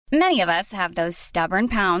Many of us have those stubborn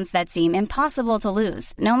pounds that seem impossible to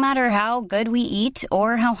lose, no matter how good we eat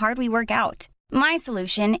or how hard we work out. My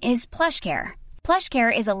solution is PlushCare.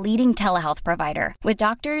 PlushCare is a leading telehealth provider with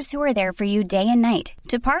doctors who are there for you day and night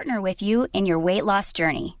to partner with you in your weight loss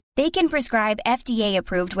journey. They can prescribe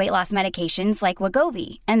FDA-approved weight loss medications like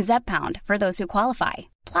Wegovy and Zepbound for those who qualify.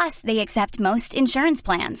 Plus, they accept most insurance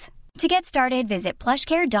plans. To get started, visit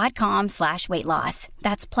plushcare.com/weightloss.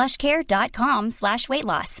 That's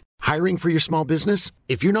plushcare.com/weightloss. Hiring for your small business?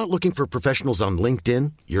 If you're not looking for professionals on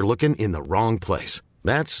LinkedIn, you're looking in the wrong place.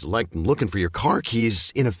 That's like looking for your car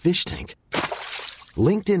keys in a fish tank.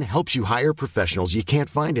 LinkedIn helps you hire professionals you can't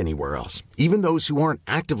find anywhere else, even those who aren't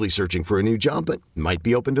actively searching for a new job but might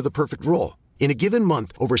be open to the perfect role. In a given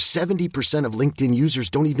month, over 70% of LinkedIn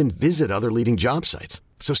users don't even visit other leading job sites.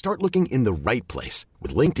 So start looking in the right place.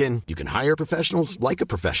 With LinkedIn, you can hire professionals like a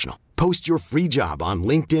professional. Post your free job on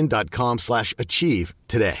linkedin.com/achieve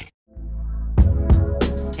today.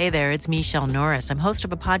 Hey there, it's Michelle Norris. I'm host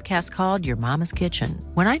of a podcast called Your Mama's Kitchen.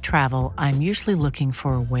 When I travel, I'm usually looking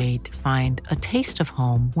for a way to find a taste of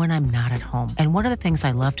home when I'm not at home. And one of the things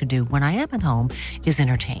I love to do when I am at home is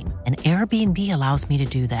entertain. And Airbnb allows me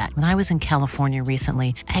to do that. When I was in California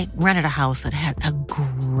recently, I rented a house that had a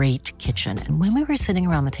great kitchen. And when we were sitting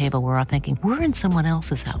around the table, we were all thinking, we're in someone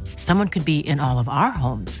else's house. Someone could be in all of our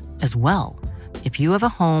homes as well. If you have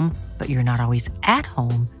a home, but you're not always at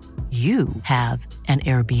home, you have an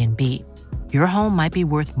Airbnb. Your home might be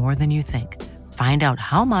worth more than you think. Find out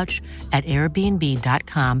how much at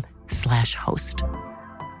airbnb.com/host.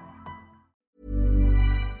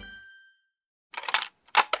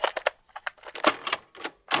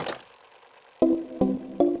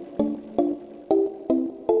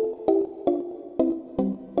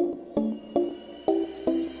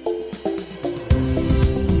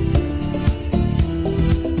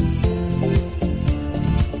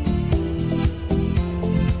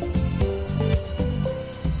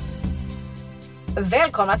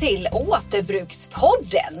 Välkomna till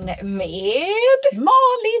Återbrukspodden med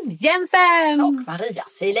Malin Jensen och Maria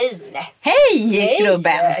Selin. Hej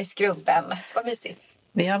skrubben! Hej skrubben, vad mysigt.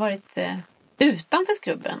 Vi har varit utanför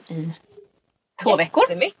skrubben i 2 veckor.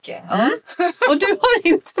 Jättemycket. Ja. Och du har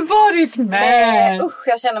inte varit med. Usch,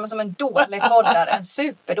 jag känner mig som en dålig poddare, en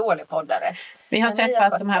superdålig poddare. Vi har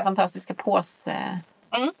träffat de här fantastiska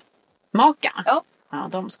påsmakarna. Ja. Ja,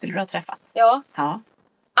 de skulle du ha träffat. Ja.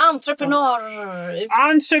 Entreprenör.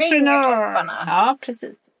 Ja,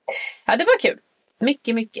 precis. Ja, det var kul.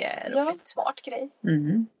 Mycket roligt. Ja, smart grej.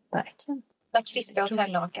 Verkligen. Den krispiga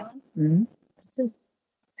hotellakan. Precis.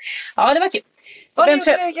 Ja, det var kul. Vad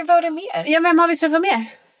är det mer? Ja, vem har vi träffat mer?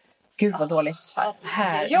 Gud vad dåligt.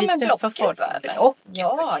 Här. Jo, men blocket folk. Ja, det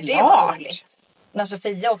var roligt. När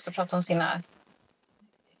Sofia också pratade om sina...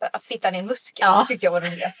 Att fitta din muskel, det tyckte jag var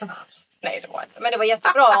roligast. Nej, det var inte. Men det var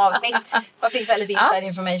jättebra avsnitt. Man fick så lite inside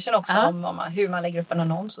information också om hur man lägger upp en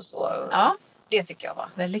annons och så. Ja. Det tycker jag var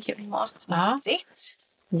väldigt kul. Matnyttigt.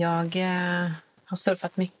 Jag har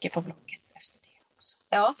surfat mycket på blocket efter det också.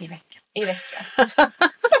 Ja. I veckan.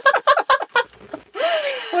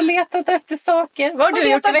 Och letat efter saker. Vad har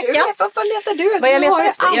du gjort i veckan? Varför letar du? Vad jag letar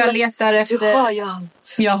efter? Jag letar efter... Du har ju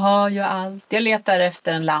allt. Jag har ju allt. Jag letar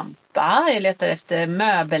efter en lampa. Jag letar efter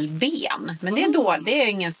möbelben. Men det är dåligt. Det är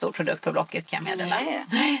ingen stor produkt på blocket, kan jag meddela.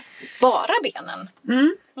 Nej. Bara benen?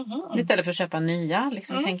 Istället för att köpa nya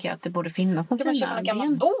tänker jag att det borde finnas något fina ben. Ska man köpa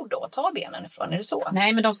gamla bord då och ta benen ifrån? Är det så?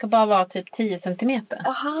 Nej, men de ska bara vara typ 10 centimeter.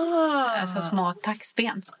 Aha. Alltså små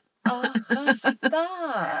taxben.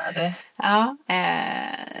 Där. Ja,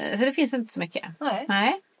 så det finns inte så mycket.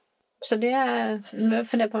 Nej. Så det är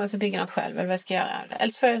funderar på om jag ska bygga något själv eller vad jag ska göra.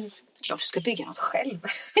 Eller för... Klart du ska bygga något själv.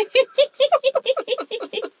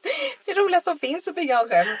 Det roliga som finns att bygga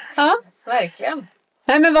något själv. Ja. Verkligen.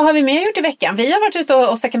 Nej, men vad har vi mer gjort i veckan? Vi har varit ute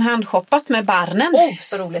och second hand shoppat med barnen.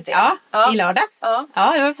 Så roligt det. Ja, i lördags. Ja,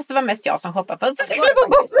 det var fast det var mest jag som shoppade. Fast det skulle vara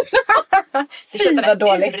du köpte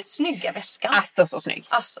den ursnygga väskan. Alltså så snygg.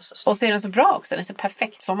 Och så är den så bra också. Den är så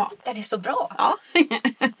perfekt format. Ja, det är så bra. Ja.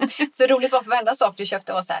 Så roligt var för varenda sak du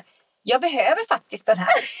köpte var så här. Jag behöver faktiskt den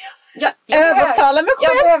här. Jag övertala mig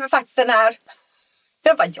själv. Jag behöver faktiskt den här.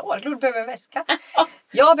 Jag bara, du behöver en väska.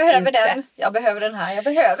 Jag behöver den. Jag behöver den här. Jag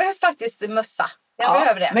behöver faktiskt mössa. Jag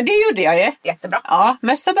behöver det. Men det gjorde jag ju. Jättebra. Ja,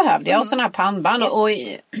 mössa behövde jag och sådana här pannband. Och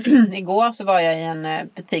igår så var jag i en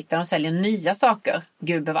butik där de säljer nya saker.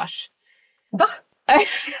 Gud bevars. Va?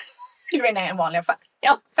 Du är en vanlig affär.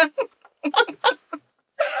 Ja.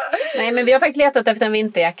 Nej, men vi har faktiskt letat efter en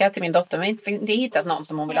vinterjacka till min dotter. Men vi har inte hittat någon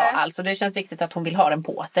som hon vill ha alls. Och det känns viktigt att hon vill ha den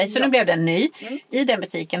på sig. Så nu blev den ny. I den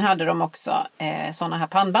butiken hade de också sådana här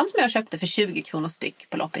pannband som jag köpte för 20 kronor styck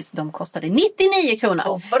på loppis. De kostade 99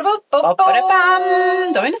 kronor.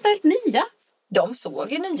 De är nästan helt nya. De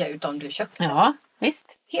såg ju nya ut om du köpte. Ja, visst.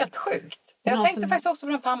 Helt sjukt. Jag tänkte faktiskt också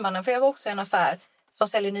på den pannbanden. För jag var också i en affär som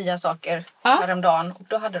säljer nya saker häromdagen. Och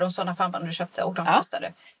då hade de sådana pannband du köpte. Och de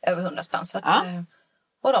kostade över 100 spänn. Så att,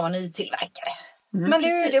 och de var nytillverkade. Men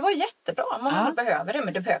det var jättebra. Man behöver det,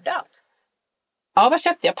 men det behövde allt. Ja, vad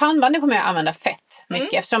köpte jag? Pannband, det kommer jag använda fett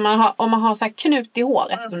mycket. Eftersom om man har så här knut i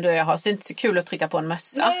håret som du och jag har, så är det inte så kul att trycka på en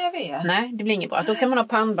mössa. Nej, jag vet. Nej, det blir inget bra. Då kan man ha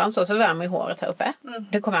pannband så värmer håret här uppe.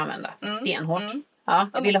 Det kommer jag använda. Stenhårt. Ja,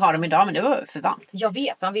 jag ville ha dem idag, men det var för varmt. Jag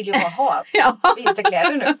vet, man vill ju bara ha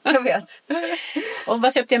vinterkläder nu. Jag vet. Och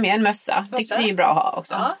vad köpte jag med? En mössa. Det är ju bra att ha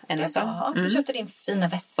också. Ja, en mössa. Du köpte din fina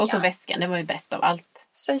väska. Och så väskan, det var ju bäst av allt.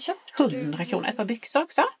 Sen köpte 100 kronor. Ett par byxor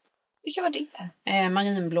också. Vilka var det?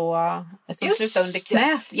 Marinblåa som slutar under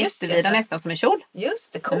knät. Jättevida, nästan som en kjol.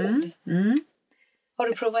 Just det, cool. Har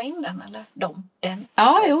du provat in den eller? Den?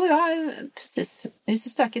 Ja, precis. Det är så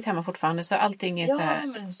stökigt hemma fortfarande så allting är så här...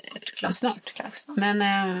 men snart klart.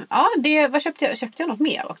 Men vad köpte jag? Köpte jag något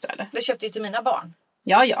mer också eller? Du köpte ju till mina barn.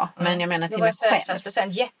 Ja, men jag menar till mig själv. Det var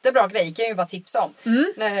en jättebra grej, kan jag ju bara tipsa om.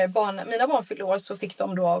 När mina barn fyllde år så fick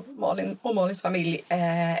de då av Malin och Malins familj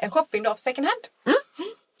en shoppingdag på second hand.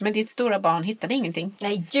 Men ditt stora barn hittade ingenting.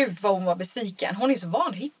 Nej, gud vad hon var besviken. Hon är så van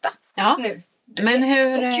att hitta nu. Men hur...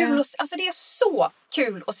 Så kul alltså det är så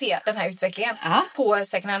kul att se den här utvecklingen på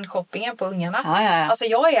second hand shoppingen på ungarna. Alltså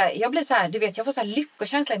jag blir så här, du vet, jag får så här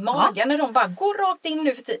lyckokänsla i magen när de bara går rakt in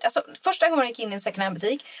nu för tid. Alltså första gången jag gick in i en second hand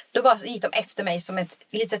butik, då bara gick de efter mig som ett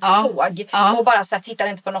litet tåg och bara så här tittade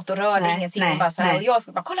inte på något och rörde ingenting och bara så här, och jag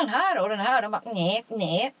fick bara kolla den här och den här och de bara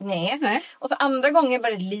nej. Och så andra gången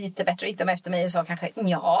var det lite bättre att hitta dem efter mig och sa kanske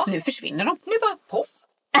nu försvinner de. Nu bara poff.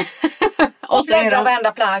 Och bläddra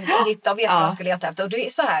varenda plagg och hitta och veta vad man ska leta efter. Och det är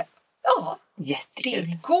så här,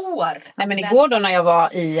 jättekul. Det går. Nej, men igår då när jag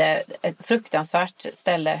var i ett fruktansvärt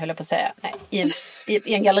ställe, höll jag på att säga,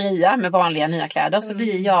 i en galleria med vanliga nya kläder, så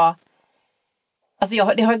blir jag... Alltså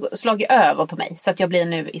det har slagit över på mig så att jag blir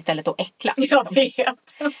nu istället då äcklad. Jag vet.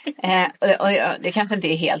 Det kanske inte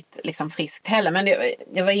är helt liksom friskt heller, men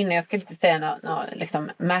jag var inne, jag ska inte säga något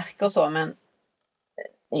liksom, märke och så, men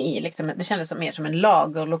det kändes mer som en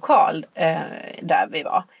lagerlokal där vi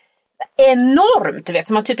var. Enormt, du vet,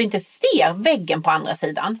 så man typ inte ser väggen på andra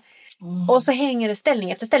sidan. Och så hänger det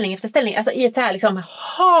ställning efter ställning efter ställning, alltså i ett så här liksom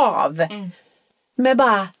hav med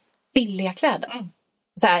bara billiga kläder.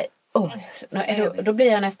 Så här, då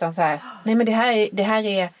blir jag nästan så här, nej men det här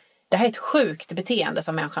är ett sjukt beteende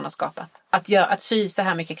som människan har skapat. Att sy så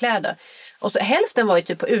här mycket kläder. Och så hälften var ju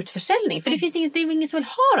typ på utförsäljning, för det är ingen som vill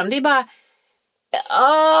ha dem. Det är bara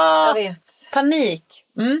jag vet. Panik.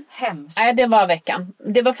 Hemskt. Nej, det var veckan.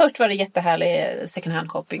 Först var det jättehärlig second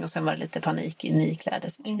hand shopping och sen var det lite panik i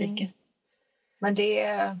nyklädesbutiker. Men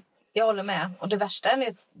jag håller med. Och det värsta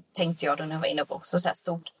tänkte jag då när jag var inne på också så här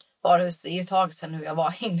stort varuhus. Det är ju ett tag sedan nu jag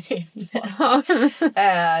var inne i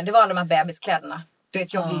det var alla de här bebiskläderna. Du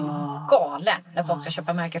vet, jag blir galen när folk ska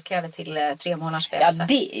köpa märkeskläder till 3 månaders bebisar. Ja,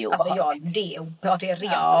 det är ju alltså, det är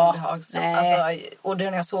rent obehag. Alltså, och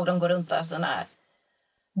när jag såg dem gå runt där sådana här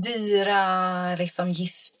dyra liksom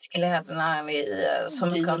giftkläderna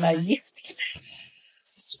som ska ha giftkläder.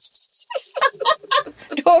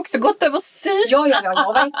 Du har också gått över styr. Ja,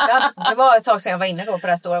 verkligen. Det var ett tag sedan jag var inne då på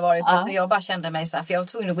det här stora varuhuset och jag bara kände mig så här, för jag var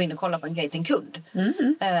tvungen att gå in och kolla på en grej till en kund.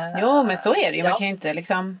 Jo, men så är det ju. Man kan ju inte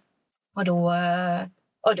liksom... Och då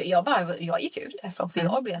jag gick ut härifrån för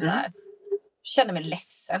jag blev så här, kände mig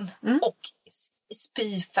ledsen och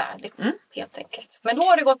spyfärdig helt enkelt. Men då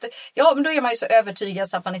har det gått, men då är man ju så övertygad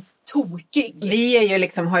så att man är tokig. Vi är ju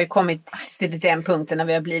liksom, har ju kommit till den punkten när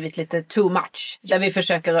vi har blivit lite too much. Där vi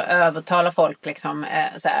försöker övertala folk liksom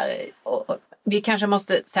så här, och vi kanske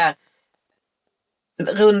måste så här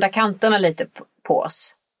runda kanterna lite på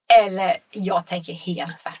oss. Eller jag tänker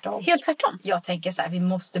helt tvärtom. Helt tvärtom? Jag tänker så här, vi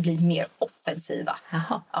måste bli mer offensiva.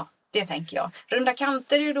 Jaha. Ja, det tänker jag. Runda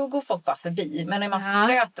kanter, då går folk bara förbi. Men när man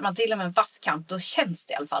stöter man till och med en vasskant, då känns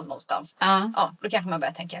det i alla fall någonstans. Ja, då kanske man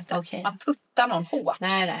börjar tänka efter. Okay. Man puttar någon hårt.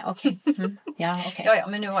 Nej, okej. Ja, okej. Ja,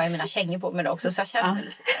 men nu har jag mina kängor på mig också, så jag känner mig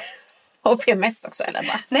lite... Och PMS också, eller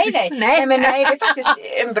bara? Nej, det är faktiskt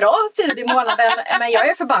en bra tid i månaden. Men jag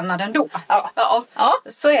är förbannad ändå. Ja.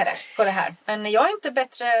 Så är det på det här. Men jag är inte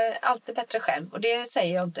alltid bättre själv. Och det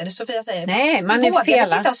säger jag inte. Det Sofia säger. Nej, man är fel. Jag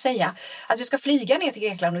sitta och säga att du ska flyga ner till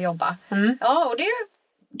Grekland och jobba. Ja, och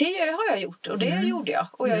Det har jag gjort och det gjorde jag.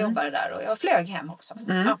 Och jag jobbade där och jag flög hem också.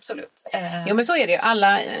 Absolut. Jo, men så är det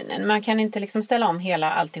ju. Man kan inte liksom ställa om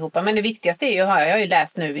hela alltihopa. Men det viktigaste är ju, jag har ju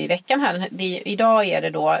läst nu i veckan här. Idag är det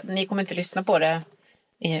då, ni kommer inte lyssna på det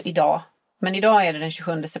idag. Men idag är det den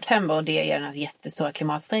 27 september och det är den här jättestora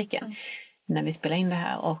klimatstrejken. När vi spelar in det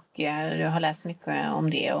här. Och jag har läst mycket om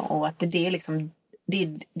det. Och att det är liksom, det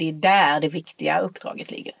är där det viktiga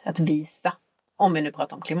uppdraget ligger. Att visa. Om vi nu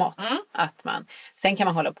pratar om klimat. Sen kan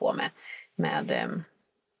man hålla på med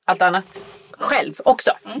allt annat själv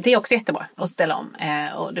också. Det är också jättebra att ställa om.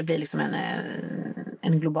 Och det blir liksom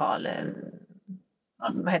en global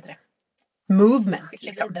vad heter det? Movement.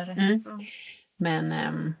 Liksom. Men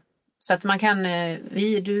så att man kan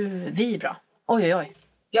vi är bra. Oj.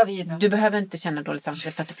 Ja, vi är bra. Du behöver inte känna dåligt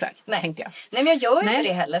samtidigt för att du flög. Tänkte jag. Nej, men jag gör inte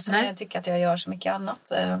det heller. Så jag tycker att jag gör så mycket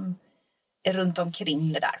annat runt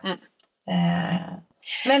omkring det där.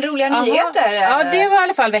 Men roliga nyheter. Ja, det var i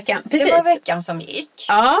alla fall veckan. Precis. Det var veckan som gick.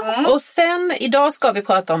 Ja, och sen idag ska vi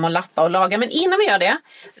prata om att lappa och laga. Men innan vi gör det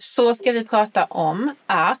så ska vi prata om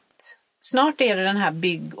att snart är det den här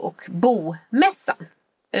bygg- och bomässan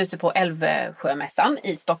ute på Älvsjömässan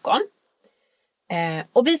i Stockholm.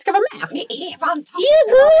 Och vi ska vara med. Det är fantastiskt.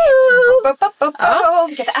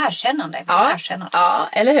 Vilket erkännande. Ja,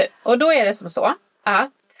 eller hur? Och då är det som så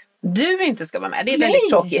att du inte ska vara med. Det är väldigt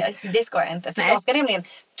tråkigt. Det ska jag inte. För jag ska nämligen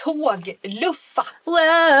tågluffa.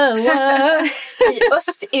 I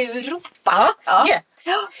Östeuropa.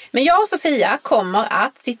 Gött. Men jag och Sofia kommer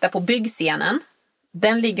att sitta på byggscenen.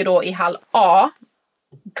 Den ligger då i hall A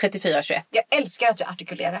 3421. Jag älskar att du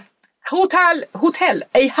artikulerar. Hotell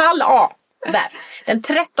i hall A. Där. Den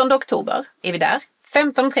 13 oktober är vi där.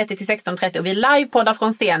 15.30 till 16.30. Och vi livepoddar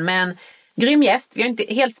från scen med en grym gäst. Vi har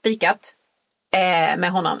inte helt spikat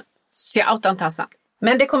med honom. Så jag outar inte hans namn.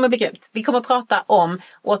 Men det kommer bli grymt. Vi kommer att prata om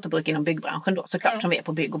återbruk inom byggbranschen då. Såklart som vi är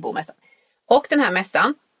på bygg- och bomässan. Och den här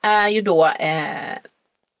mässan är ju då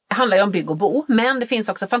handlar ju om bygg och bo. Men det finns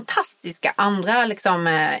också fantastiska andra liksom,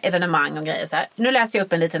 evenemang och grejer. Så här. Nu läser jag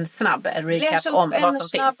upp en liten snabb recap om vad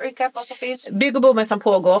som finns. Bygg- och bomässan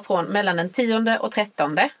pågår från mellan den 10 och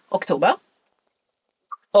 13 oktober.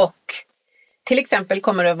 Och till exempel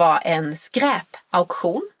kommer det vara en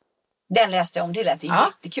skräpauktion. Den läste jag om, det lät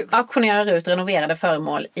jättekul. Auktionerar ut renoverade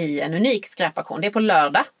föremål i en unik skräpauktion. Det är på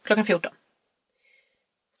lördag klockan 14.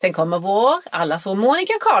 Sen kommer allas vår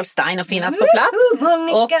Monica Karlstein att finnas på plats.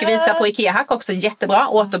 Monica. Och visa på Ikea-hack också. Jättebra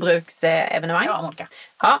återbruksevenemang. Ja, Monica.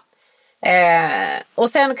 Ja. Och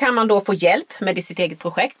sen kan man då få hjälp med sitt eget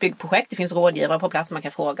projekt, byggprojekt. Det finns rådgivare på plats man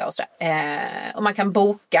kan fråga och så. Och man kan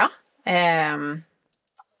boka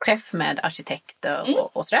träff med arkitekter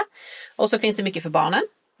och sådär. Och så finns det mycket för barnen.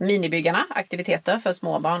 Minibyggarna, aktiviteter för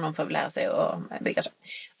små barn, de får lära sig att bygga så.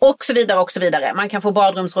 Och så vidare och så vidare. Man kan få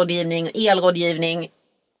badrumsrådgivning, elrådgivning,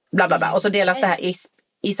 bla bla bla. Och så delas det här i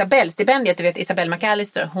Isabelle-stipendiet. Du vet Isabelle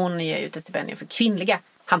McAllister, hon ger ut ett stipendium för kvinnliga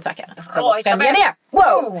hantverkare. För att främja det.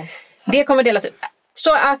 Wow! Det kommer delas ut.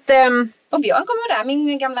 Så att... Och Björn kommer där,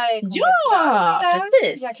 min gamla kompis. Ja,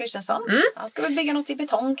 precis. Björn Kristiansson. Han ska väl bygga något i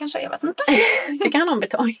betong kanske, jag vet inte. Tycker han om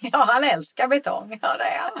betong? Ja, han älskar betong. Ja, det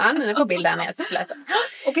är han. Han är på bild där när jag ska läsa.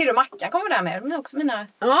 Och Pirro Mackan kommer där med, men också mina...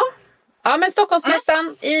 Ja, men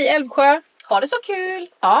Stockholmsmässan i Älvsjö. Ha det så kul!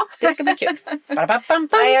 Ja, det ska bli kul. Jag är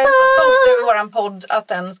så stolt över våran podd att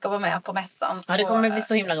den ska vara med på mässan. Ja, det kommer bli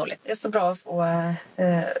så himla roligt. Det är så bra att få...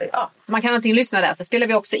 Så man kan antingen lyssna där, så spelar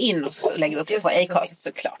vi också in och lägger upp det på Acast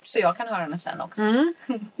såklart. Så jag kan höra den sen också.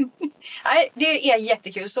 Nej, det är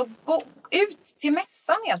jättekul. Så ut till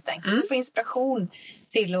mässan helt enkelt. Du får inspiration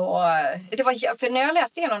till att... Det var, för när jag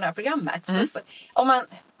läste igenom det här programmet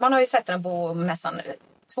man har ju sett den på mässan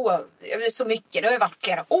så mycket. Det har ju varit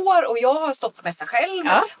flera år och jag har stått på mässan själv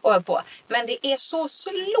och höll på. Men det är så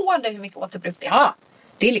slående hur mycket återbruk det är. Ja,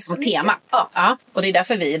 det är liksom temat. Ja, och det är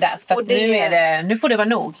därför vi är där. För att nu får det vara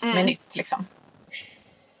nog med nytt liksom.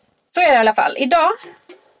 Så är det i alla fall. Idag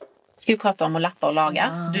ska vi prata om att lappa och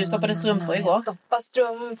laga. Du stoppade strumpor igår. Stoppa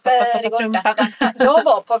strumpor. Jag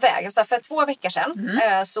var på väg. Alltså för 2 veckor sedan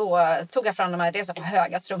så tog jag fram de här. Det är så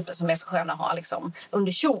höga strumpor som är så sköna att ha liksom,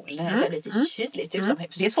 under kjol. När det är lite kyligt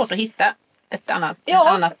utomhus. Det är svårt att hitta ett annat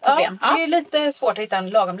problem. Ja, det är lite svårt att hitta en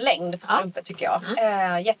lagom längd för strumpor tycker jag.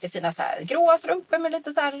 Jättefina så här, gråa strumpor med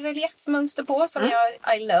lite så här reliefmönster på som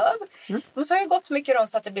I love. Men så har jag gått så mycket dem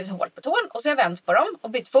så att det blivit hål på tån. Och så har jag vänt på dem och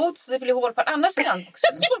bytt fot så det blir hål på den andra sidan också.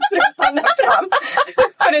 Strumpan där fram.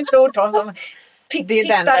 För det är en stor tå som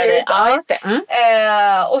tittar ut. Ja, just det.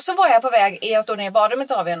 Och så var jag på väg. Jag stod nere i badrummet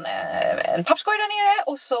så har vi en pappskoj där nere.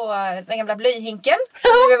 Och så den gamla blöjhinken.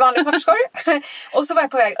 Som är vanlig pappskoj. Och så var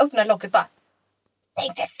jag på väg att öppna locket bara.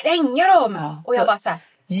 Tänkte slänga dem. Och jag bara så här.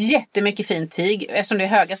 Jättemycket fint tyg. Eftersom det är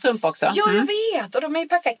höga strumpor också. Ja, jag vet. Och de är ju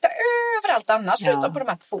perfekta överallt annars. Förutom på de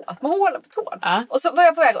här 2 små hålen på tån. Ja. Och så var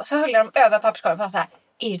jag på väg och så höll jag dem över papperskorgen och så här.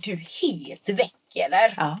 Är du helt väck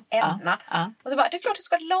eller? Ämna. Och så bara, det är klart att jag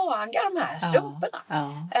ska laga de här strumporna.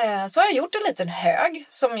 Så har jag gjort en liten hög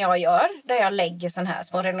som jag gör. Där jag lägger sån här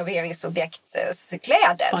små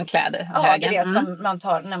renoveringsobjektskläder. Från kläder. Ja, du vet som man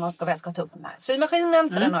tar när man ska ta upp den här symaskinen.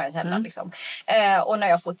 För den har jag kännat liksom. Och när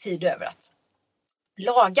jag får tid över att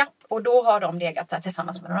laga. Och då har de legat där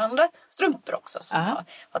tillsammans med några andra strumpor också. Som jag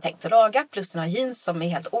har tänkt att laga. Plus några jeans som är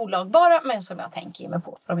helt olagbara. Men som jag tänker ge mig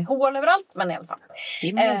på. För de är hål överallt. Men i alla fall. Det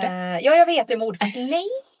är mode. Ja, jag vet det är mode. Fast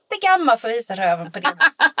lite gammal för att visa röven på det.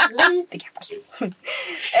 Lite gammal.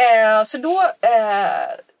 Så då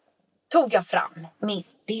tog jag fram min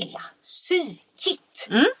lilla sykit.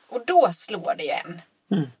 Och då slår det ju en.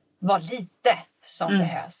 Vad lite som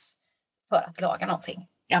behövs för att laga någonting.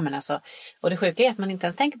 Ja, men alltså, och det sjuka är att man inte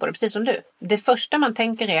ens tänker på det, precis som du. Det första man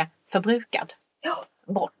tänker är förbrukad. Ja.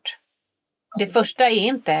 Bort. Det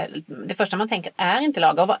första man tänker är inte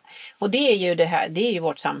laga. Och det är ju det här, det är ju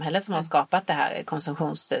vårt samhälle som har skapat det här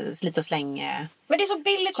slit och släng. Men det är så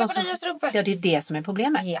billigt att köpa nya strumpor. Ja, det är det som är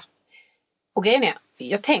problemet. Ja. Och grejen är,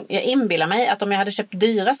 jag inbillar mig att om jag hade köpt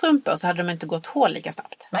dyra strumpor så hade de inte gått hål lika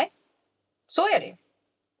snabbt. Nej, så är det ju.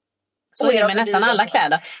 Så är det med nästan alla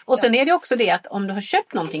kläder. Och sen är det också det att om du har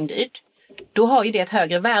köpt någonting dyrt, då har ju det ett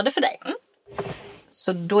högre värde för dig.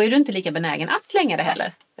 Så då är du inte lika benägen att slänga det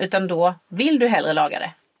heller. Utan då vill du hellre laga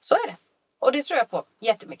det. Så är det. Och det tror jag på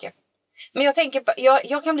jättemycket. Men jag tänker på,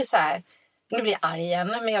 jag kan bli så här, nu blir jag arg igen,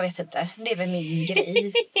 men jag vet inte. Det är väl min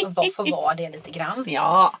grej. Varför var det lite grann?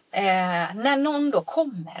 Ja. När någon då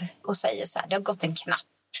kommer och säger så här, det har gått en knapp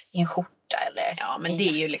i en skjorta. Eller ja, men det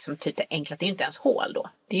är ju liksom typ det enkla. Det är ju inte ens hål då.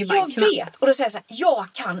 Det är ju bara jag en knapp. vet. Och då säger jag så här,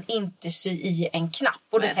 jag kan inte sy i en knapp.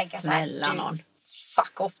 Och då men tänker jag så här, snälla någon.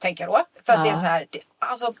 Fuck off tänker jag då. För att det är så här,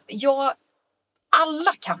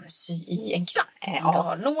 alla kan sy i en knapp. Jag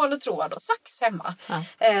har nål och tråd och sax hemma.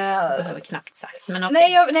 Jag behöver knappt sax. Men okay.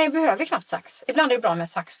 Nej, jag behöver knappt sax. Ibland är det bra med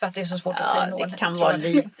sax för att det är så svårt att få en nål. Det kan vara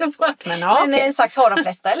lite svårt. Men en sax har de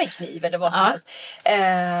flesta, eller en kniv eller vad som helst.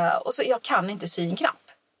 Och så jag kan inte sy en knapp.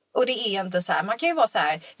 Och det är inte så här, man kan ju vara så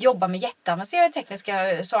här, jobba med jätteavancerade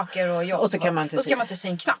tekniska saker och så kan man inte sy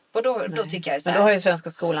en knapp. Och då tycker jag så här. Men då har ju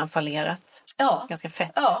svenska skolan fallerat. Ja. Ganska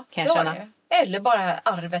fett, ja, kan jag känna. Eller bara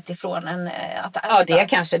arvet ifrån en det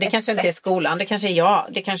kanske inte är skolan. Det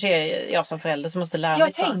kanske är jag som förälder som måste lära mig.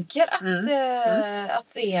 Jag tänker att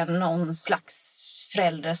det är någon slags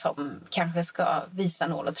förälder som kanske ska visa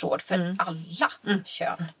nål och tråd för alla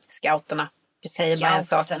kön. Scouterna. Säger bara en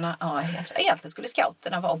sak. Ja, egentligen skulle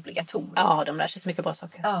scouterna vara obligatoriskt. Ja, de lär sig så mycket bra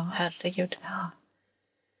saker. Ja. Herregud. Ja.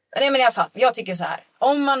 Nej, men i alla fall, jag tycker så här.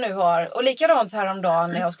 Om man nu har, och likadant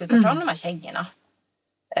häromdagen när jag skulle ta fram de här kängorna.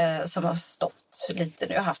 Som har stått lite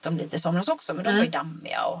nu. Jag har haft dem lite i somras också. Men de var ju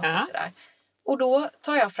dammiga och sådär. Och då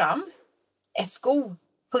tar jag fram ett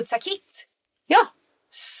skoputsarkit. Ja.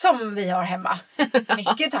 Som vi har hemma.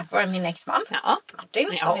 Mycket tack vare min exman. Ja. Martin.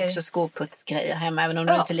 Jag har också skoputsgrejer hemma. Även om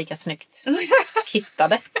de inte är lika snyggt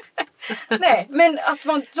kittade. Nej, men att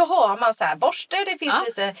så har man så här borste. Det finns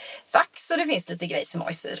lite vax och det finns lite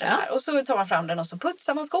grejsemojs i det här. Och så tar man fram den och så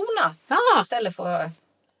putsar man skorna. Istället för...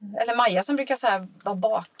 Eller Maja som brukar så här ha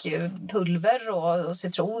bakpulver och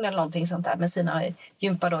citron eller någonting sånt där med sina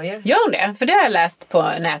gympadojor. Gör hon det? För det har jag läst på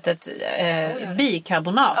nätet.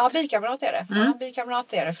 Bikarbonat. Ja, bikarbonat är det. Ja,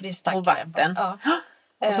 bikarbonat är det för det är starkare. Och vatten. Ja.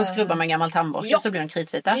 Och så skrubbar man gammal tandborste så blir de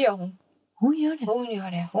kritvita. Det gör hon. Hon gör det. Hon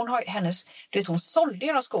gör det. Hon har hennes, du vet hon sålde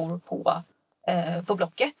ju några skor på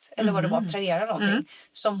Blocket. Eller vad det var, på Tradera någonting.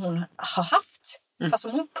 Som hon har haft. Fast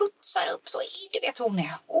om hon putsar upp så det vet hon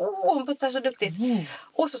är. Hon putsar så duktigt.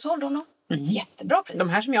 Och så sålde hon dem. Jättebra pris. De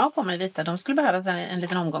här som jag har på mig vita, de skulle behöva en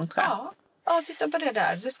liten omgång tror jag. Ja, titta på det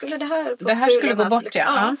där. Det här skulle gå bort,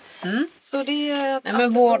 ja. Så det är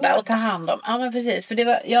men vårda och ta hand om. Ja, men precis. För det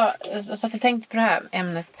var, jag satt och tänkte på det här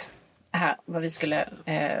ämnet här, vad vi skulle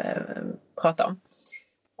prata om.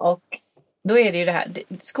 Och då är det ju det här,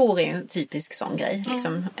 skor är en typisk sån grej.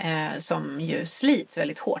 Liksom, som ju slits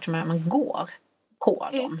väldigt hårt. Men man går på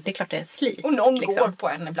dem. Det är klart det är slit. Och någon går på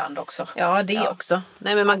en ibland också. Ja, det också.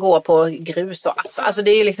 Nej, men man går på grus och asfalt. Alltså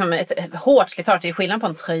det är liksom ett hårt slitage. Det är skillnad på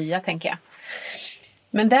en tröja, tänker jag.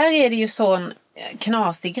 Men där är det ju sån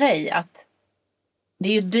knasig grej att det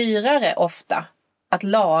är ju dyrare ofta att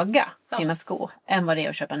laga dina skor än vad det är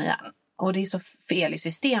att köpa nya. Och det är så fel i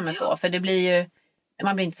systemet då. För det blir ju,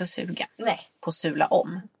 man blir inte så sugen på att sula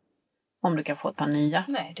om du kan få ett par nya.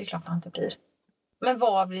 Nej, det är klart man inte blir. Men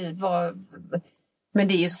Men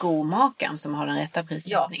det är ju skomakaren som har den rätta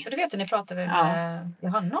prissättningen. Ja, för det vet ni pratade med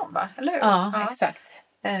Johanna om, va? Eller hur? Ja, exakt.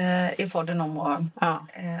 i podden om.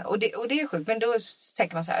 Och det är sjukt. Men då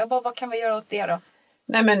tänker man så här, vad kan vi göra åt det då?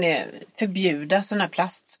 Nej, men förbjuda sådana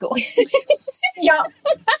plastskor. Ja,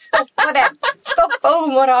 stoppa den. Stoppa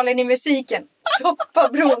omoralen i musiken. Stoppa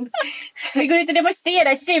bron. Vi går ut och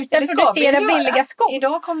demonstrerar, sluta producera billiga skor.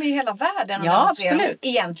 Idag kommer ju hela världen att demonstrera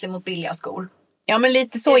egentligen mot billiga skor. Ja, men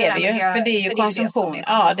lite så är det ju. För det är ju konsumtion.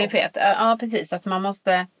 Ja, det vet. Ja, precis. Att man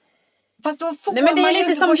måste... Fast då får man ju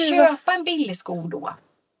inte gå och köpa en billig sko då.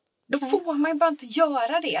 Då får man ju bara inte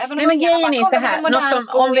göra det. Även nej, men grejen är så här. Något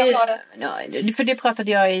som, om vi, för det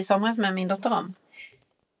pratade jag i somras med min dotter om.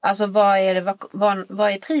 Alltså vad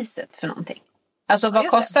är priset för någonting? Alltså vad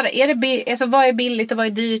kostar det? Alltså, vad är billigt och vad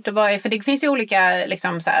är dyrt? Och för det finns ju olika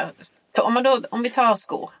liksom så här. För om vi tar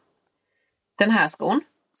skor. Den här skon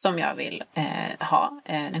som jag vill ha.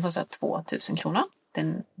 Den kostar 2000 kronor.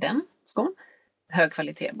 Den skon. Hög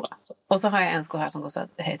kvalitet bara. Och så har jag en sko här som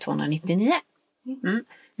kostar 299.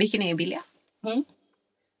 Vilken är billigast?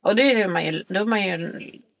 Och då är man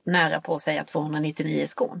ju nära på att säga 299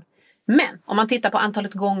 skon. Men om man tittar på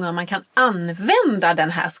antalet gånger man kan använda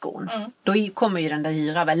den här skon. Då kommer ju den där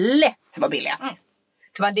dyra väl lätt vara billigast.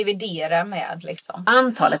 Så man dividerar med liksom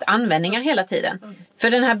antalet användningar hela tiden. För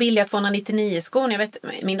den här billiga 299 skon, jag vet,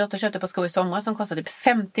 min dotter köpte på skor i somras som kostade typ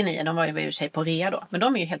 59. De var ju i och för sig på rea då. Men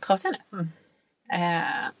de är ju helt trasiga nu.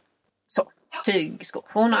 Så, tygskor.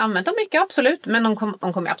 Hon har använt dem mycket, absolut. Men de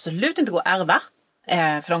kommer absolut inte gå att ärva.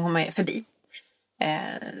 För de kommer förbi.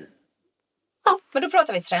 Ja, men då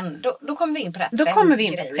pratar vi trend. Då kommer vi in på det. Då kommer vi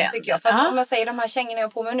in på trend. Tycker jag. För att om jag säger de här kängorna jag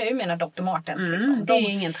har på mig nu, mina Dr. Martens. Liksom, det är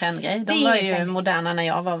ingen trendgrej. De var ju moderna när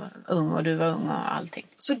jag var ung och du var ung och allting.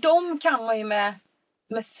 Så de kan man ju med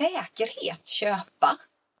säkerhet köpa.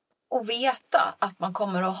 Och veta att man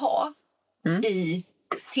kommer att ha i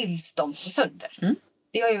tillstånd på sönder.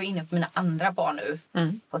 Det är jag ju inne på mina andra barn nu.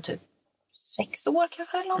 På typ 6 år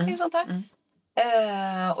kanske eller någonting sånt där.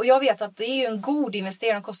 Och jag vet att det är ju en god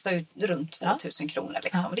investering. Den kostar ut runt 2000 kronor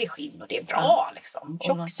liksom. Och det är skinn och det är bra liksom.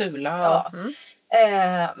 Tjock sula.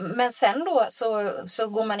 Men sen då så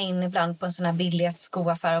går man in ibland på en sån här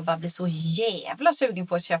billighetsskoaffär och bara blir så jävla sugen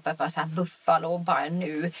på att köpa bara så här Buffalo och bara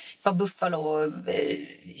nu bara Buffalo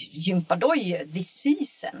gympadoj this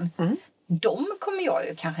season. De kommer jag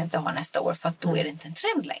ju kanske inte ha nästa år för att då är det inte en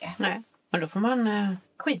trend längre. Nej, men då får man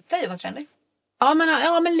skita i vad trendig. Ja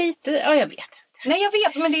men lite, jag vet. Nej, jag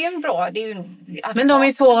vet, men det är ju en bra... men de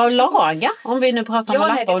är svåra att laga. Om vi nu pratar om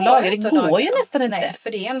att lappa och laga. Det går ju nästan inte. Nej,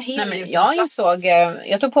 för det är en hel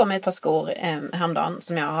jag tog på mig ett par skor häromdagen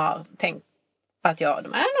som jag har tänkt att de har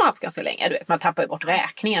nog haft ganska länge. Du vet, man tappar ju bort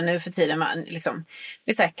räkningen nu för tiden. Man, liksom,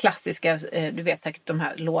 det är så här klassiska, du vet säkert de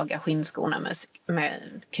här låga skinnskorna med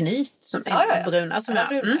knyt som är bruna. Som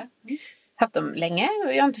jag haft dem länge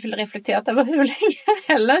och jag har inte reflekterat över hur länge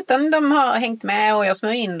heller, utan de har hängt med och jag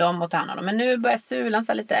smör in dem och tar hand om dem. Men nu börjar sulan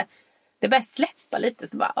så lite, det börjar släppa lite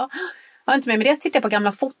så bara, jag har inte med det. Jag tittar på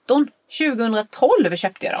gamla foton. 2012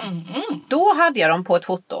 köpte jag dem. Då hade jag dem på ett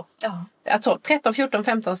foto. Jag tror 13, 14,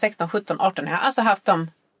 15, 16, 17, 18. Jag har alltså haft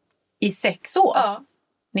dem i 6 år.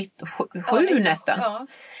 97 nästan.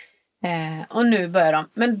 Och nu börjar de.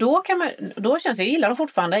 Men då känns jag gillar dem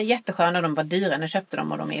fortfarande. Jättesköna, de var dyra när jag köpte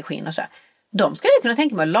dem och de är i skinn och så. De skulle jag kunna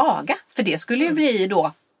tänka mig att laga. För det skulle ju bli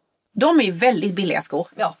då. De är ju väldigt billiga skor.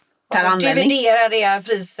 Ja. Per användning. Dividera det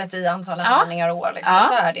priset i antal användningar och år. Liksom.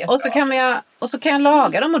 Så är det och så kan jag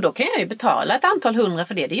laga dem och då kan jag ju betala ett antal 100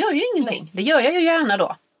 för det. Det gör ju ingenting. Det gör jag ju gärna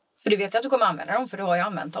då. För du vet att du kommer använda dem för du har ju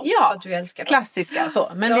använt dem. Ja, så att du älskar dem. Klassiska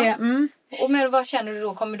så. Men men vad känner du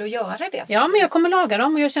då? Kommer du att göra det? Ja, men jag kommer laga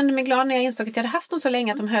dem och jag kände mig glad när jag insåg att jag hade haft dem så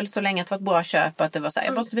länge, att de höll så länge, att det var ett bra köp, att det var så här,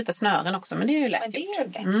 jag måste byta snören också, men det är ju lätt. Men det är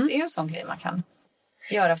ju lätt. Det är ju en sån grej man kan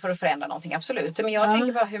göra för att förändra någonting, absolut. Men jag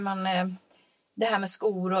tänker bara hur man, det här med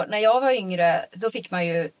skor, och när jag var yngre då fick man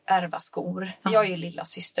ju ärva skor. Jag är ju lilla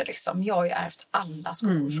syster liksom. Jag har ju ärvt alla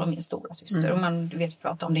skor från min stora syster och man vet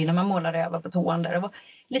prata om det när man målade över på tån där det var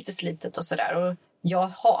lite slitet och sådär, och jag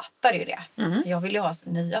hatar ju det. Jag vill ju ha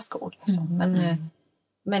nya skor liksom.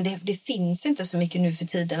 Men det finns inte så mycket nu för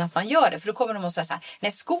tiden att man gör det. För då kommer de att säga så här,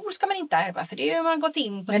 nej, skor ska man inte ärva. För det är man gått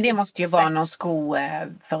in på. Men det måste ju vara någon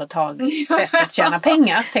skoföretags sätt att tjäna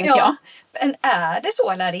pengar, tänker jag. Men är det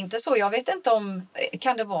så eller är det inte så? Jag vet inte om,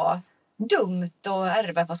 kan det vara dumt att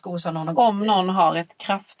ärva på skor som någon har gått om någon har ett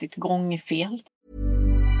kraftigt gångfel.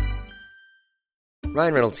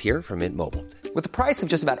 Ryan Reynolds here from Mint Mobile. With the price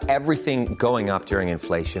of just about everything going up during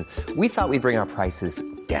inflation, we thought we'd bring our prices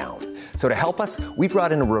down. So to help us, we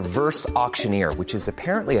brought in a reverse auctioneer, which is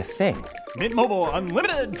apparently a thing. Mint Mobile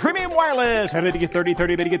Unlimited Premium Wireless. How to get 30,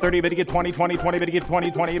 30, bit to get 30, bit to get 20, 20, 20, bit to get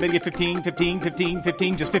 20, 20, bit to get 15, 15, 15,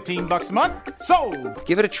 15, just $15 a month? Sold!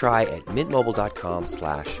 Give it a try at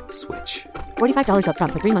mintmobile.com/switch. $45 up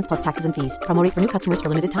front for 3 months plus taxes and fees. Promo rate for new customers for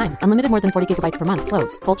limited time. Unlimited more than 40 gigabytes per month.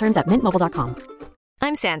 Slows full terms at mintmobile.com.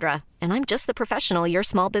 I'm Sandra, and I'm just the professional your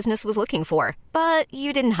small business was looking for. But you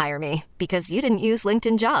didn't hire me because you didn't use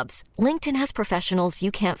LinkedIn Jobs. LinkedIn has professionals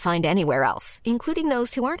you can't find anywhere else, including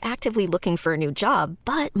those who aren't actively looking for a new job,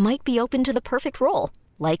 but might be open to the perfect role,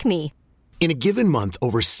 like me. In a given month,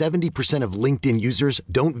 over 70% of LinkedIn users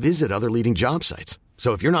don't visit other leading job sites.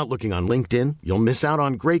 So if you're not looking on LinkedIn, you'll miss out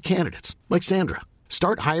on great candidates like Sandra.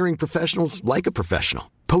 Start hiring professionals like a professional.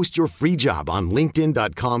 Post your free job on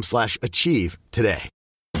linkedin.com/achieve today.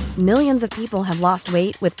 Millions of people have lost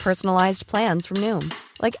weight with personalized plans from Noom.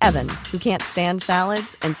 Like Evan, who can't stand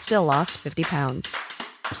salads and still lost 50 pounds.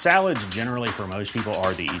 Salads generally for most people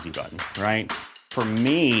are the easy button, right? For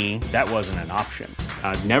me, that wasn't an option.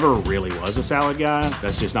 I never really was a salad guy.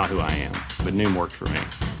 That's just not who I am. But Noom worked for me.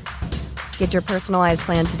 Get your personalized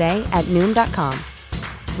plan today at Noom.com.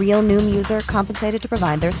 Real Noom user compensated to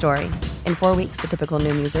provide their story. In 4 weeks, the typical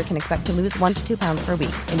Noom user can expect to lose 1 to 2 pounds per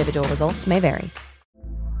week. Individual results may vary.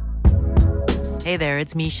 Hey there,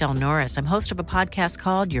 it's Michelle Norris. I'm host of a podcast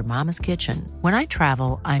called Your Mama's Kitchen. When I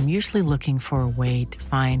travel, I'm usually looking for a way to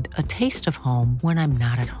find a taste of home when I'm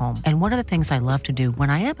not at home. And one of the things I love to do when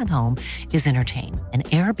I am at home is entertain. And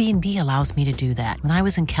Airbnb allows me to do that. When I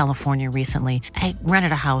was in California recently, I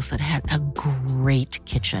rented a house that had a great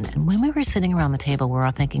kitchen. And when we were sitting around the table, we were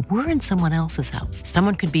all thinking, we're in someone else's house.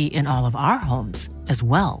 Someone could be in all of our homes as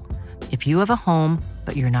well. If you have a home,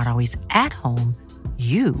 but you're not always at home,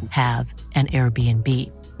 you have an Airbnb.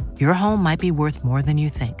 Your home might be worth more than you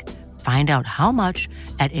think. Find out how much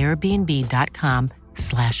at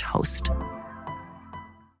airbnb.com/host.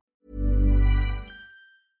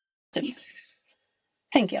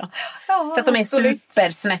 Tänker jag. Ja, så att de är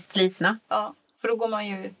supersnett slitna. Ja, för då går man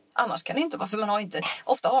ju... Annars kan det inte vara, för man har inte...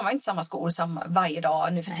 Ofta har man inte samma skor varje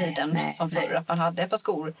dag nu för tiden som förr. Att man hade ett par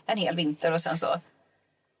skor en hel vinter och sen så...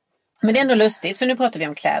 Men det är ändå lustigt, för nu pratar vi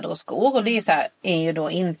om kläder och skor. Och det är, så här, är ju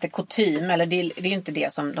då inte kutym, eller det är ju inte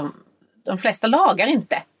det som de flesta lagar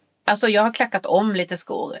inte. Alltså jag har klackat om lite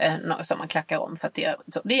skor som man klackar om. För att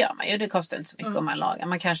det gör man ju, det kostar inte så mycket om man lagar.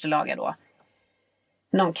 Man kanske lagar då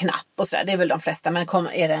någon knapp och sådär, det är väl de flesta. Men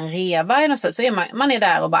är det en reva eller något så är man är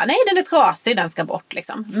där och bara, nej den är trasig, den ska bort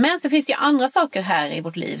liksom. Men så finns det ju andra saker här i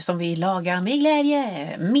vårt liv som vi lagar med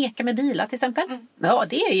glädje. Meka med bilar till exempel. Ja,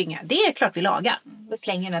 det är klart vi lagar. Du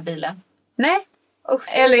slänger den här bilen. Nej.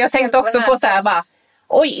 Eller jag tänkte också på så här bara,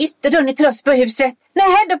 oj, ytterdörren är tröst på huset.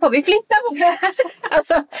 Nej, då får vi flytta bort.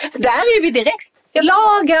 Alltså, där är vi direkt.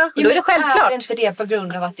 Lagar, då är det självklart. Är inte det på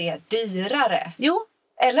grund av att det är dyrare? Jo.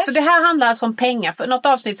 Eller? Så det här handlar alltså om pengar. För något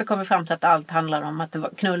avsnitt så kom vi fram till att allt handlar om att det var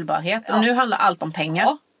knullbarhet. Ja. Och nu handlar allt om pengar.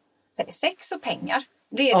 Ja. Det är sex och pengar.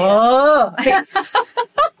 Det är det.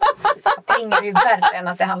 Pengar är ju värre än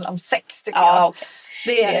att det handlar om sex, tycker jag. Okay.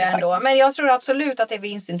 Det är det ändå. Men jag tror absolut att det är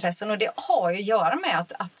vinstintressen. Och det har ju att göra med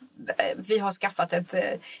att vi har skaffat ett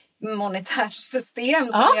monetärt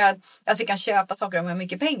system som gör att vi kan köpa saker med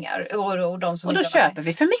mycket pengar. Och då köper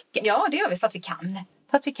vi för mycket. Ja, det gör vi för att vi kan.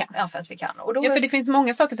 För att vi kan. Ja, för att vi kan. Och då... Ja, för det finns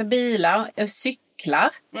många saker som bilar, cyklar,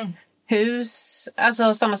 hus,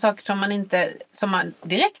 alltså sådana saker som man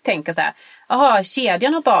direkt tänker så här, jaha,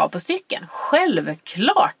 kedjan hoppar av på cykeln.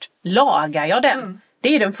 Självklart lagar jag den.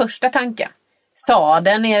 Det är den första tanken.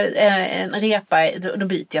 Sadeln är en repa, då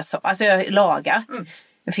byter jag så. Alltså jag lagar,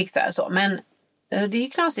 jag fixar så. Men det är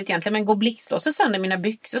knasigt egentligen. Men går blixtlås sönder mina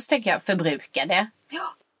byxor så tänker jag förbruka det.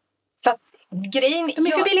 Ja, för grejen, de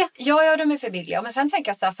är för billiga. Ja, de är för billiga. Men sen tänker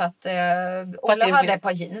jag så här för att Ola hade ett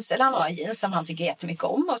par jeans, eller han har jeans som han tycker jättemycket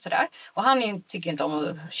om och sådär. Och han tycker inte om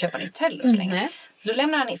att köpa nytt heller så länge. Då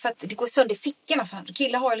lämnar han in, för att det går sönder fickorna. För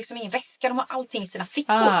killar har ju liksom ingen väska, de har allting i sina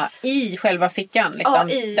fickor. I själva fickan, liksom.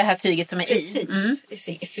 Ja, det här tyget som är precis,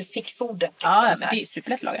 i fickfoder. Liksom, men det är ju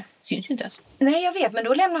superlätt laga. Syns ju inte ens. Nej, jag vet, men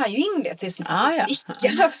då lämnar han ju in det till snickan.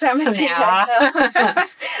 Till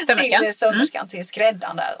sömmerskan, till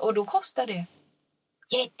skräddaren där. Och då kostar det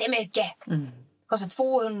jättemycket. Kostar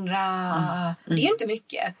 200. Det är ju inte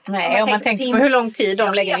mycket. Nej, om man tänker på hur lång tid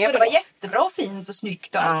de lägger ner på det. var jättebra, fint och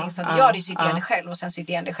snyggt och allting. Så att jag hade ju sytt igen det själv och sen sytt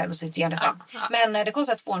igen det själv och sytt igen det själv. Men det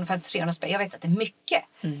kostar 200-300 spänn. Jag vet att det är mycket.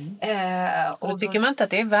 Och då tycker man inte att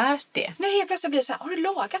det är värt det. Nej, helt plötsligt blir det så här, har du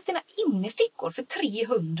lagat dina innefickor för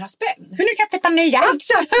 300 spänn? För nu köpte ett par nya.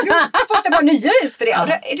 Exakt, jag får ett par nya is för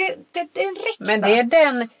det. Det är rätt. Men det är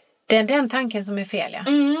Det är den tanken som är fel, ja.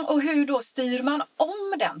 Och hur då styr man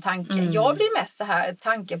om den tanken? Jag blir mest så här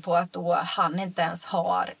tanken på att då han inte ens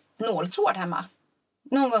har nåltråd hemma.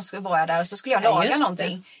 Någon gång var jag där och så skulle jag laga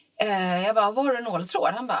någonting. Jag bara, var det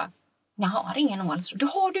nåltråd? Han bara, jag har ingen nåltråd. Då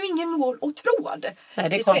har du ingen nål och tråd. Nej,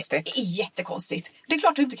 det är konstigt. Det är jättekonstigt. Det är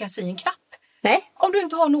klart du inte kan sy en knapp. Nej. Om du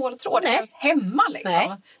inte har nåltråd ens hemma liksom.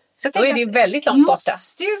 Nej. Så då är det ju väldigt långt borta. Det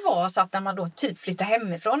måste ju vara så att när man då typ flyttar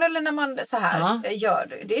hemifrån eller när man så här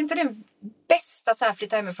gör det är inte den bästa så här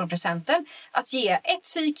flytta hemifrån presenten att ge ett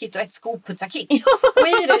sykit och ett skoputsarkit. Och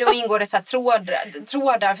i det då ingår det så här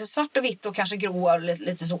trådar för svart och vitt och kanske grå och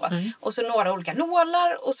lite så. Och så några olika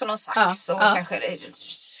nålar och så någon sax och kanske.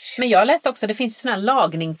 Men jag läste också det finns ju såna här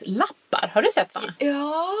lagningslappar. Har du sett såna?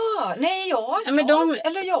 Ja, nej ja, men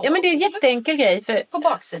det är en jätteenkel grej för på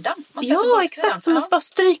baksidan. Ja, exakt som man bara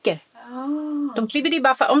stryker. De klipper det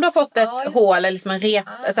bara om du har fått ett hål eller liksom en rep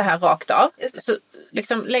så här rakt av så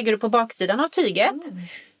liksom lägger du på baksidan av tyget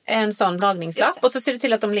en sån lagningslapp och så ser du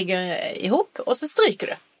till att de ligger ihop och så stryker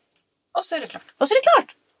du. Och så är det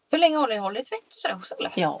klart. Hur länge håller det tvätt och sådär också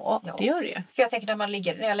eller? Ja, det gör det ju. För jag tänker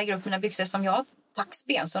när jag lägger upp mina byxor som jag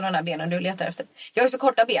taxben som de här benen du letar efter. Jag har ju så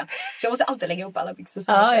korta ben så jag måste alltid lägga upp alla byxor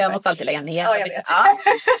som jag måste alltid lägga ner. Ja, jag vet.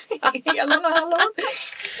 Helan och hallon.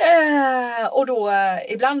 Och då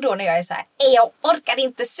ibland då när jag är så här, jag orkar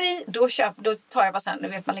inte sy, då tar jag bara så här, nu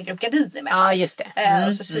vet man lägger upp gardiner med. Ja, just det.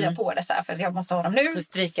 Och så syr jag på det så här för att jag måste ha dem nu.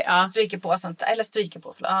 Stryker på sånt eller stryker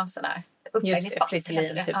på sån här uppläggningsband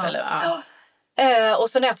typ eller och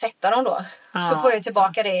så när jag tvättar dem då så får jag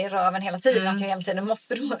tillbaka det i röven hela tiden att jag hela tiden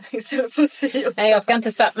måste då istället för att sy upp. Nej, jag ska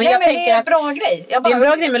inte svär. Men jag tänker det är en bra grej. Det är en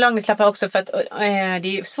bra grej med lagningslappar också för att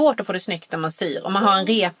det är svårt att få det snyggt när man syr. Om man har en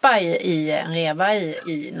reva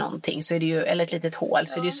i någonting så är det ju eller ett litet hål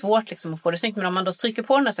så är det ju svårt liksom att få det snyggt, men om man då stryker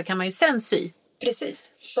på den så kan man ju sen sy. Precis.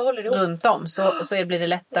 Så håller det runt om så blir det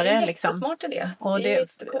lättare. Det är liksom. Smart idé. Och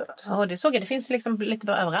det såg jag. Det finns liksom lite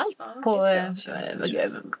bara överallt på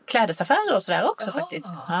klädesaffärer och sådär också faktiskt.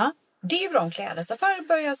 Ja. Det är ju bra om klädesaffärer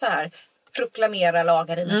börjar så här proklamera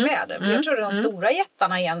laga dina kläder. För jag tror det är de stora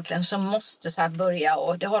jättarna egentligen som måste så här börja,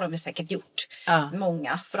 och det har de ju säkert gjort.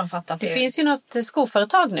 Många, för de fattar att det finns ju något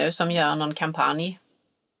skoföretag nu som gör någon kampanj.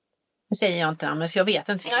 Nu säger jag inte namnet för jag vet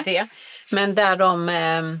inte vilket det är. Men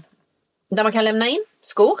där man kan lämna in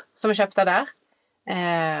skor som är köpta där.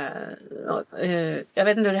 Jag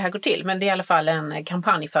vet inte hur det här går till, men det är i alla fall en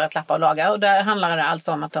kampanj för att lappa och laga. Och där handlar det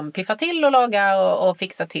alltså om att de piffar till och lagar och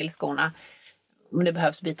fixar till skorna. Om det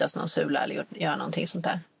behövs bytas någon sula eller göra någonting sånt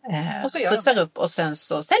där. Och så putsar upp och sen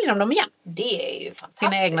så säljer de dem igen. Det är ju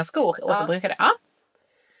fantastiskt. Sina egna skor återbrukade. Ja.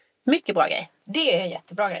 Mycket bra grej. Det är en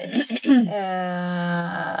jättebra grej.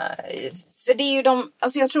 För det är ju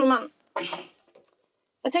alltså jag tror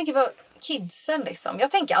jag tänker på kidsen liksom.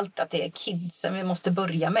 Jag tänker alltid att det är kidsen vi måste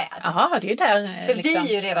börja med. Jaha, det är ju där. För vi är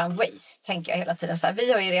ju redan waste, tänker jag hela tiden. Så här,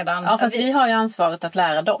 vi har ju redan... Ja, fast vi har ju ansvaret att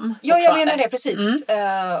lära dem. Ja, jag menar det, precis.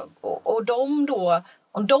 Och de då,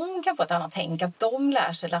 om de kan få ett annat tänk, att de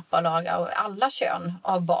lär sig lappa och laga, och alla kön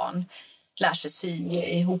av barn lär sig sy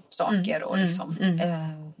ihop saker och liksom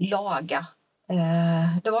laga.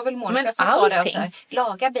 Det var väl Monica som sa det, att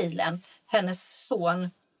laga bilen. Hennes son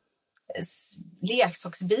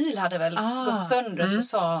leksaksbil hade väl gått sönder, så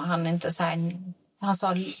sa han inte så här, han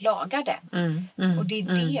sa laga den. Och det är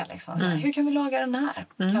det liksom. Så här, hur kan vi laga den här?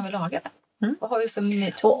 Kan vi laga den? Vad har vi för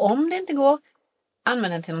metod? Och om det inte går,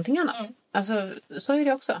 använd den till någonting annat. Alltså, så är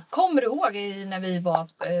det också. Kommer du ihåg när vi var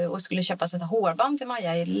och skulle köpa sånt här hårband till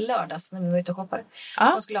Maja i lördags när vi var ute och shoppade?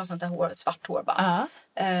 Hon skulle ha sånt här svart hårband.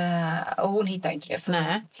 Och hon hittade inte det, för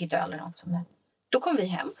hon hittade aldrig något som det. Då kom vi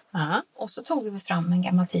hem och så tog vi fram en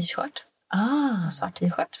gammal t-shirt. En svart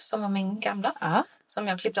t-shirt som var min gamla. Som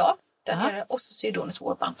jag klippte av. Och så sydde hon ett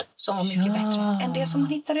hårband som var mycket bättre än det som hon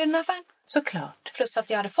hittade i den här affären. Såklart. Plus att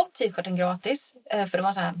jag hade fått t-shirten gratis. För det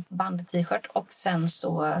var så här band-t-shirt. Och sen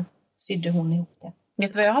så sydde hon ihop det.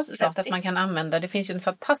 Vet du vad jag har sett att man kan använda? Det finns ju en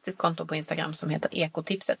fantastisk konto på Instagram som heter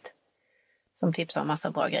Ekotipset. Som tipsar om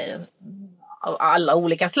massa bra grejer. Alla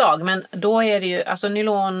olika slag, men då är det ju, alltså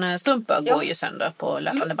nylonstrumpor går ju sönder på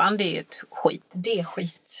löpande band, det är ju ett skit. Det är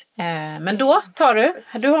skit. Men då tar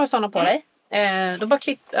du har såna på dig, då bara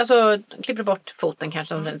klipper du bort foten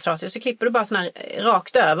kanske om den är trasig, så klipper du bara sån här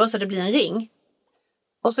rakt över så det blir en ring.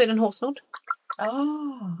 Och så är det en hårsnodd.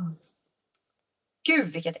 Gud,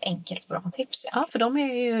 vilket enkelt bra tips. Ja, för de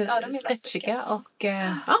är ju stretchiga och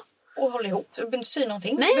och håller ihop. Du behöver inte sy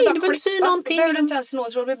någonting. Nej, du behöver inte sy någonting. Du behöver inte ens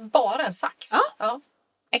något, det blir bara en sax. Ja.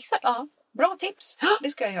 Exakt. Bra tips. Det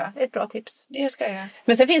ska jag göra. Ett bra tips. Det ska jag göra.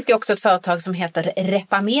 Men sen finns det också ett företag som heter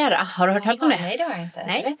Repamera. Har du hört talas om det? Nej, det har jag inte.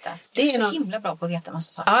 Nej. Berätta. Du är så himla bra på att veta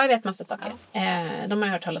massa saker. Ja, jag vet massa saker. De har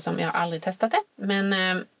jag hört talas om. Jag har aldrig testat det. Men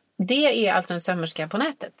det är alltså en sömmerska på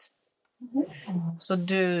nätet. Så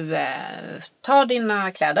du tar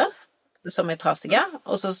dina kläder som är trasiga.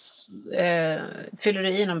 Och så fyller du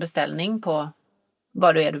i någon beställning på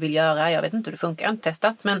vad det är du vill göra. Jag vet inte hur det funkar. Jag har inte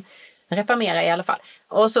testat. Men Repamera i alla fall.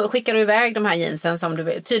 Och så skickar du iväg de här jeansen som du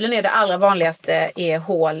vill. Tydligen är det allra vanligaste är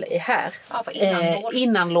hål i här. Ja, på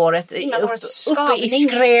innanlåret. Uppe i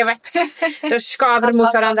skrevet. Då skaver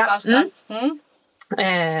mot varandra.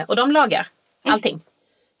 Och de lagar allting.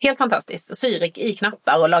 Helt fantastiskt. Syr i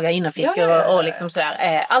knappar och lagar innanfickor och liksom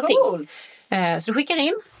sådär. Allting. Cool. Så du skickar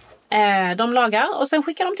in. De lagar och sen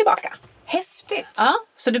skickar de tillbaka. Häftigt. Ja,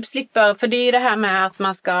 så du slipper. För det är ju det här med att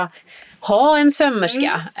man ska ha en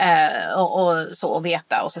sömmerska och så och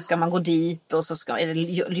veta. Och så ska man gå dit och så är det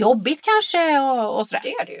jobbigt kanske och sådär.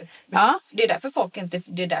 Det är det ju. Ja. Det är därför folk inte...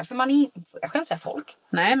 Det är därför man inte... Jag kan inte säga folk.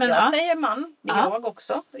 Nej, men jag säger man. Det är jag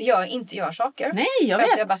också. Jag inte gör saker. Nej, jag för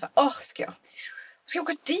vet. Att jag bara så, ska jag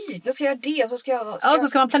åka dit? När ska jag göra det? Så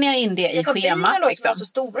ska man planera in det i schemat. Då, liksom. Så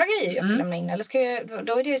stora grejer jag ska lämna in. Eller ska jag,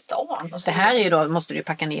 då är det i stan. Det här är ju då, måste du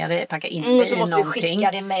packa ner det, packa in det och så i måste någonting. Du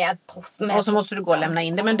skicka det med och så måste du gå och lämna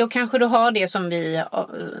in det. Men då kanske du har det som vi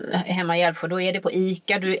hemma i Älvsjö. Då är det på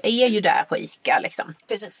ICA. Du är ju där på ICA liksom.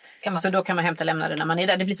 Precis. Så då kan man hämta och lämna det när man är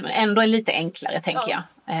där. Det blir som ändå lite enklare tänker jag.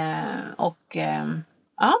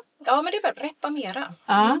 Ja, men det är bara Repamera.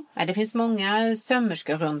 Ja, det finns många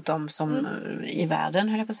sömmerskor runt om som i världen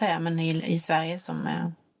höll jag på att säga, men i Sverige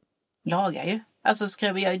som lagar ju. Alltså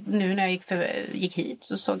skrev jag nu när jag gick hit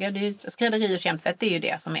så såg jag det, skrädderi och kemtvätt, det är ju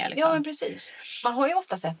det som är liksom. Ja, men precis. Man har ju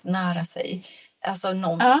ofta sett nära sig alltså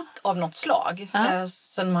av något slag.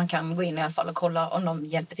 Så man kan gå in i alla fall och kolla om de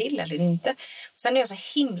hjälper till eller inte. Sen är jag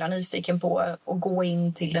så himla nyfiken på att gå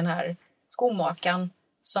in till den här skomakaren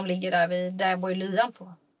som ligger där jag bor i Lyan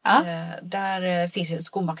på. Där finns ett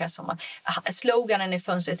skomakare som sloganen i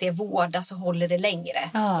fönstret är vårda så håller det längre.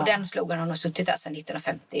 Och den sloganen har suttit där sedan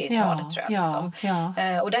 1950-talet tror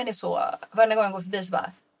jag. Och den är så, varje gång jag går förbi så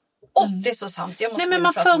bara det är så sant. Men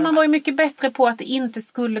man var ju mycket bättre på att det inte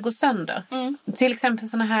skulle gå sönder. Till exempel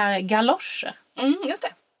såna här galoscher. Just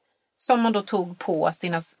det. Som man då tog på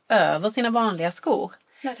över sina vanliga skor.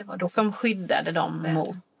 Nej, som skyddade dem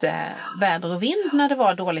mot väder och vind när det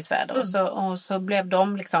var dåligt väder. Och så blev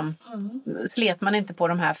de liksom slet man inte på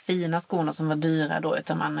de här fina skorna som var dyra då,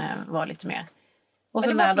 utan man var lite mer. Och men så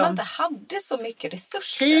det var när för man inte hade så mycket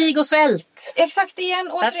resurser. Krig och svält. Exakt igen,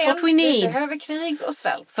 återigen. That's what we need. Vi behöver krig och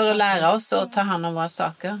svält. För att lära oss att ta hand om våra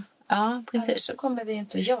saker. Ja, precis. Så kommer vi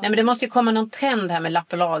inte att göra. Nej, men det måste ju komma någon trend här med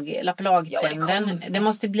lappelag-trenden. Det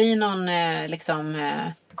måste bli någon liksom...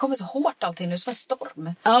 Det kommer så hårt allting nu, som en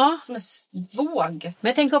storm. Ja. Som en våg. Men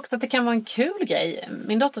jag tänker också att det kan vara en kul grej.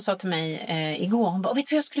 Min dotter sa till mig igår, hon bara, vet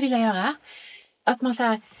du vad jag skulle vilja göra? Att man så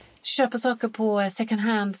här, köper saker på second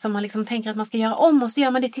hand som man liksom tänker att man ska göra om, och så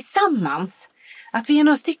gör man det tillsammans. Att vi är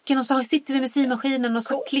några stycken och så sitter vi med symaskinen och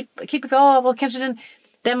så klipper vi av, och kanske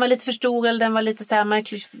den var lite för stor eller den var lite så här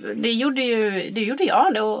märklig. Det gjorde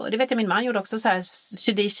jag. Det vet jag min man gjorde också, så här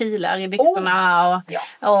sydde i kilar i byxorna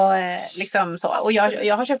och liksom så. Och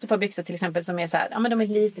jag har köpt ett par byxor till exempel som är så här, ja men de är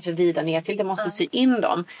lite för vida ner till, det måste sy in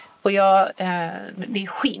dem. Och det är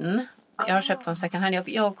skinn. Jag har köpt dem second hand.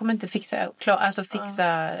 Jag kommer inte fixa och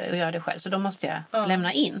göra det själv, så då måste jag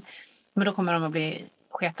lämna in. Men då kommer de att bli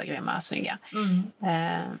sketagrymma, snygga.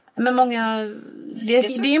 Men många det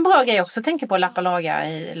är ju en bra grej också att tänka på att lappa laga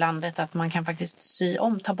i landet, att man kan faktiskt sy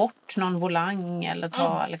om, ta bort någon volang eller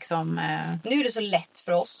ta liksom nu är det så lätt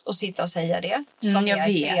för oss att sitta och säga det som är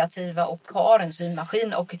kreativa och har en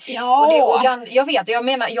symaskin och jag vet,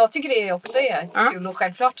 jag tycker det också är kul och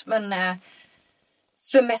självklart, men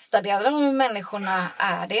för mestadelen av människorna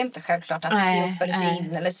är det inte självklart att sy upp eller sy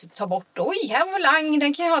in eller ta bort. Oj, här var volang,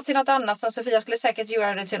 den kan jag ha till något annat. Så Sofia skulle säkert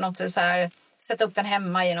göra det till något så här, sätta upp den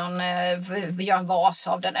hemma i någon, göra en vas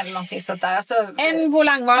av den eller någonting sånt där. Alltså, en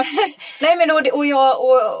volangvas. Nej, men och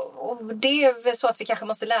det är väl så att vi kanske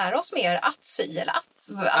måste lära oss mer att sy eller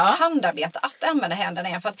att handarbeta, att använda händerna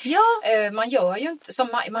igen. För att man gör ju inte som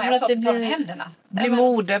man sa, tar händerna. Det blir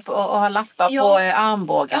mode på att ha lappar på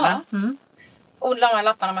armbågarna. Ja. Och de här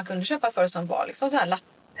lapparna man kunde köpa för som var liksom så här lapp.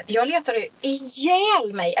 Jag letade ju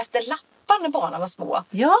ihjäl mig efter lappar när barnen var små.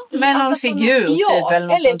 Ja, men någon figur typ eller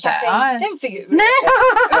något eller sånt där. Eller inte en figur.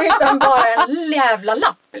 Nej. Utan bara en jävla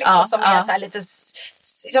lapp liksom, som är så här lite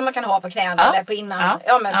som man kan ha på knäna eller på innan.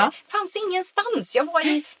 Det fanns ingenstans. Jag var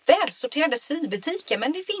i välsorterade sybutiker,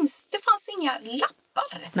 men det fanns inga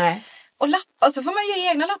lappar. Nej. Och lappar, så får man ju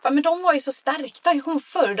egna lappar. Men de var ju så stärkta. Jag kom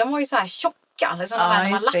förr, de var ju så här tjocka. Liksom de här,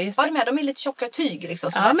 när man lappar med, de är lite tjockare tyg.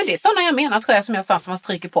 Liksom, ja, men det är sådana jag menar, tror jag, som jag sa, som man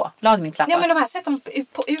stryker på. Lagningslappar. Ja, men de här sätter man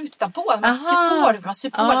på utanpå. Man syr på lappar. Man syr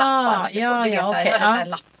på, så här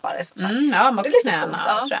lappar. Så här. Ja, man på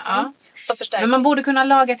knäna. Så men man borde kunna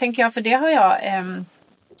laga, tänker jag, för det har jag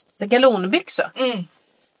galonbyxor.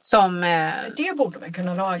 Som, det borde man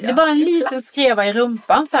kunna laga. Det är bara en liten skreva i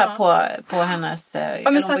rumpan så här på hennes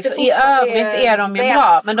galonbyxor. I övrigt är de ju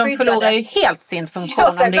bra, men de förlorar ju helt sin funktion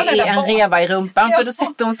om det är en reva i rumpan. För då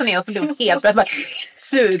sätter hon sig ner och så blir hon helt bara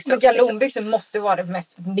sugs. Men galonbyxor måste vara det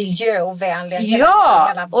mest miljöovänliga.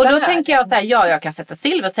 Ja, och då tänker jag så här, jag kan sätta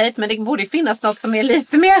silvertejp, men det borde ju finnas något som är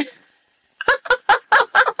lite mer...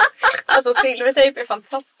 Alltså silvertejp är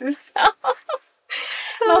fantastiskt.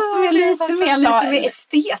 Något som är lite mer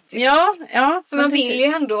estetiskt. Ja. För man vill ju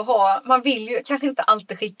ändå man vill ju kanske inte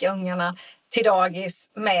alltid skicka ungarna till dagis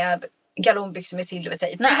med galonbyxor med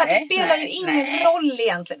silvertejp. Det spelar ju ingen roll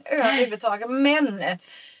egentligen överhuvudtaget. Men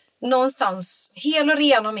någonstans, hel och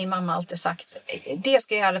ren har min mamma alltid sagt, det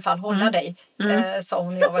ska jag i alla fall hålla dig, sa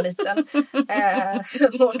hon när jag var liten.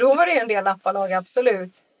 Och då var det en del lappalag,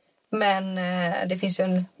 absolut. Men det finns ju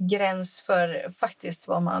en gräns för faktiskt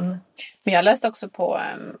vad man... Men jag läste också på...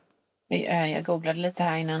 Jag googlade lite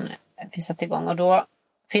här innan vi satte igång. Och då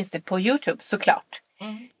finns det på YouTube såklart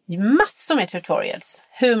massor med tutorials.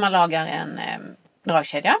 Hur man lagar en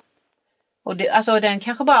dragkedja. Och den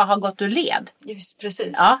kanske bara har gått ur led. Just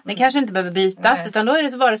precis. Ja, den kanske inte behöver bytas. Nej. Utan då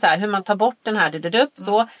var det så här, hur man tar bort den här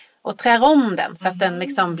så... Och trär om den så att den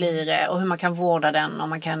liksom blir... Och hur man kan vårda den. Och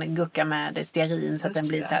man kan gucka med stearin så att den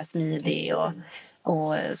blir så här smidig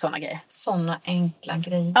och sådana grejer. Sådana enkla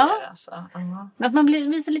grejer. Ja. Alltså. Att man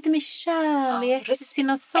visar lite mer kärlek till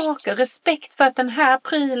sina saker. Respekt för att den här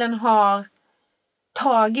prylen har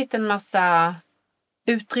tagit en massa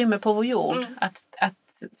utrymme på vår jord. Att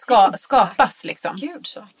skapas liksom. Gud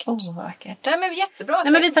så vackert. Vad vackert. Det är jättebra.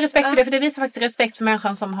 Nej, men visa respekt för det. För det visar faktiskt respekt för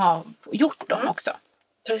människan som har gjort dem också.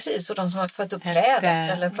 Precis, och de som har fött upp trädet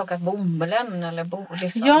eller plockat bomullen eller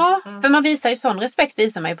liksom. Ja, för man visar ju sån respekt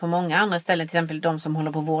visar man ju på många andra ställen. Till exempel de som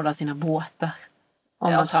håller på att vårda sina båtar.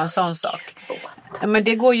 Om man tar en sån sak. Men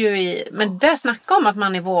det går ju men där snackar om att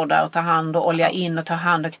man är vårdare och tar hand och olja in och tar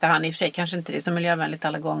hand. I och för sig kanske inte det är så miljövänligt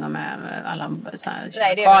alla gånger med alla så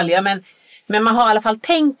här farliga. Men man har i alla fall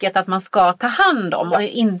tänket att man ska ta hand om och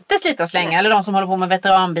inte slita slänga. Eller de som håller på med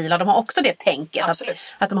veteranbilar, de har också det tänket.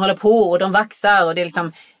 Att de håller på och de vaxar. Och det är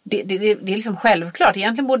liksom, det är liksom självklart.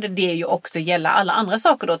 Egentligen borde det ju också gälla alla andra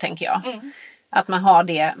saker då, tänker jag. Att man har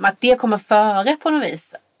det, att det kommer före på något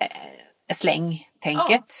vis slängtänket.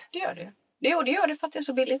 Ja, det gör det. Det gör det för att det är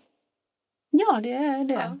så billigt. Ja, det är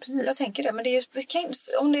det. Ja, precis. Jag tänker det. Men det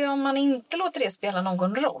är ju, om man inte låter det spela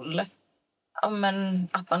någon roll... Men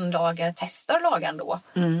att man testar att laga ändå.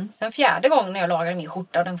 Sen 4:e gången när jag lagar min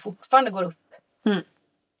skjorta och den fortfarande går upp.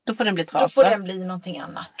 Då får den bli trasig. Då får den bli någonting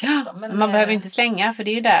annat. Liksom. Men man behöver inte slänga, för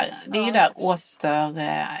det är ju där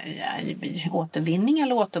återvinning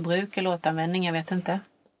eller återbruk eller återanvändning, jag vet inte.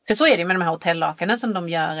 För så är det med de här hotellakanen som de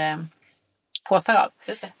gör påsar av.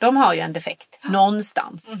 Just det. De har ju en defekt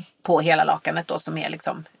någonstans på hela lakanet då, som är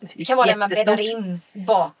liksom det kan vara det man bäddar in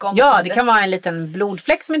bakom. Ja, det kan vara en liten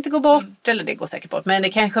blodfläck som inte går bort, eller det går säkert bort. Men det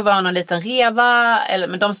kanske var någon liten reva,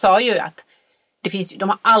 men de sa ju att de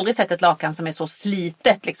har aldrig sett ett lakan som är så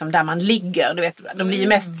slitet liksom, där man ligger. Du vet, de blir ju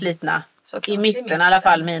mest slitna i mitten, i alla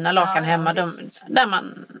fall mina lakan hemma. Där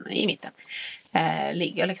man i mitten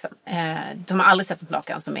ligger liksom. De har aldrig sett ett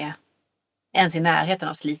lakan som är ens i närheten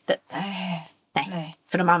av slitet. Nej.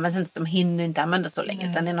 För de används inte, de hinner inte använda så länge.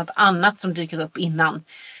 Utan det är något annat som dyker upp innan.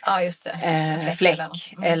 Ja, just det. Fläck.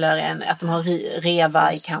 Eller att de har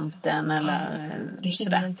reva i kanten. Eller det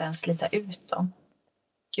hinner inte ens slita ut dem.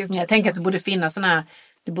 Gud, jag tänker att det borde finnas sån här...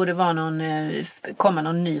 Det borde vara komma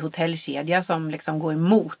någon ny hotellkedja som liksom går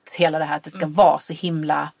emot hela det här. Att det ska vara så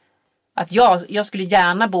himla... Att jag skulle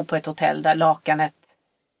gärna bo på ett hotell där lakanet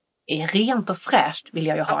är rent och fräscht, vill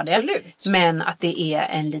jag ju ha. Absolut. Det. Men att det är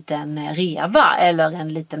en liten reva eller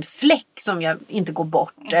en liten fläck som jag inte går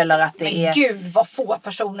bort. Eller att det men gud, vad få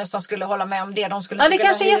personer som skulle hålla med om det. De skulle det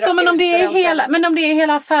kanske är så, men om det är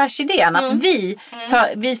hela affärsidén. Att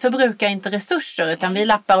vi förbrukar inte resurser, utan vi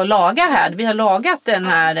lappar och lagar här. Vi har lagat den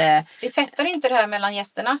här... Vi tvättar inte det här mellan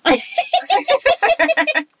gästerna.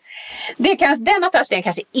 Den affärsidén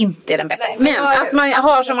kanske inte är den bästa. Men att man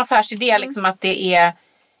har som affärsidé liksom att det är...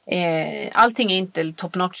 allting är inte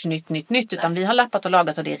top notch nytt, utan vi har lappat och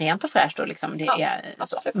lagat och det är rent och fräscht och liksom det är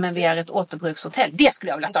så. Men vi är ett återbrukshotell. Det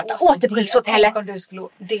skulle jag vilja starta. Återbrukshotellet.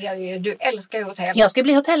 Du älskar ju hotell. Jag ska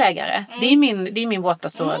bli hotellägare. Det är min våta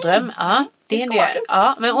stora dröm. Ja, Det är det.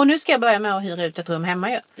 Ja, men, och nu ska jag börja med att hyra ut ett rum hemma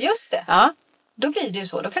ju. Just det. Ja. Då blir det ju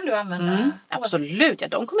så. Då kan du använda... Absolut. Ja,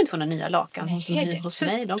 de kommer inte få några nya lakan som hyr hos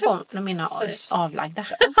mig. De mina avlagda.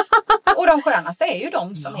 Och de skönaste är ju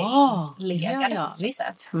de som är legade. Ja,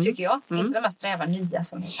 visst. Tycker jag. Inte de här sträva nya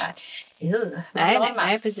som är här.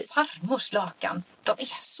 Nej, precis. Farmors lakan. De är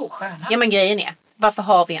så sköna. Ja, men grejen är. Varför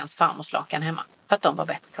har vi ens farmors lakan hemma? För att de var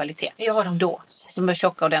bättre kvalitet. Ja, De är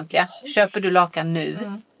tjocka och ordentliga. Köper du lakan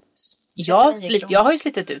nu? Jag har ju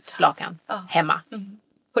slitit ut lakan hemma.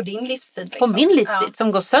 På din livstid. Liksom. På min livstid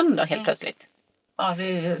som går sönder helt plötsligt. Ja, det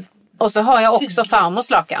är ju... Och så har jag också farmors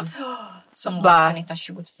lakan. Som var sedan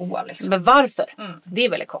 1922 liksom. Men varför? Det är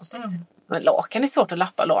väldigt konstigt. Men lakan är svårt att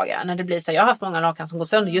lappa och laga. När det blir så, jag har haft många lakan som går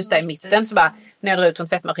sönder just där i mitten. Så bara, när jag drar ut från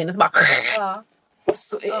tvättmaskinen så bara...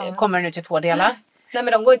 kommer den ut i 2 delar. Nej,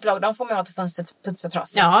 men de går inte att laga. De får man ha till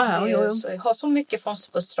fönsterputsatrasor. Ja. Så jag har så mycket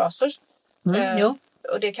fönsterputsatrasor. Jo.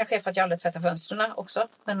 Och det kanske är för att jag aldrig tvättar fönstren också.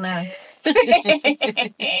 Men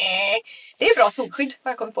det är bra solskydd,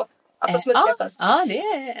 har jag kommit på. Att de smutsiga fönster. Ja, det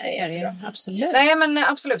är det ju. Absolut. Nej, men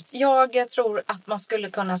absolut. Jag tror att man skulle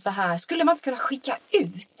kunna så här. Skulle man inte kunna skicka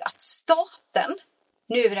ut att staten...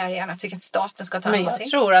 Nu är det här igen. Jag tycker att staten ska ta men någonting.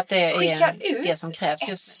 Jag tror att det är det som krävs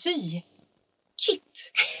just nu.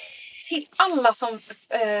 Sy-kit till alla som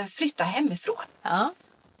flyttar hemifrån. Ja.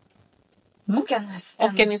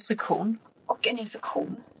 Och en instruktion. Och en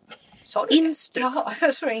infektion. Sa du instruktion? Ja,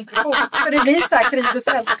 jag tror infektion. För det blir så här krig och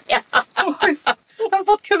svält. Jag har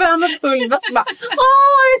fått kuvert med pulver som bara,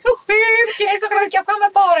 jag är så sjuk. Jag är så sjuk, jag kommer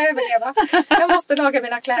bara överleva. Jag måste laga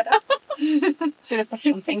mina kläder. Det är det första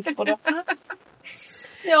som tänker på det.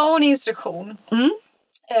 Ja, och en instruktion.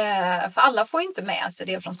 För alla får inte med sig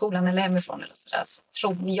det från skolan eller hemifrån eller sådär, så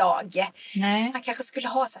tror jag. Nej. Man kanske skulle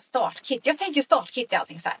ha så här startkit. Jag tänker startkit är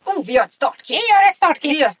allting så här. Vi gör ett startkit.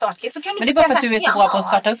 Vi gör ett startkit. Så kan du men inte det är bara för att du är så bra på att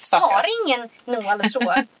starta upp saker. Jag har ingen nål och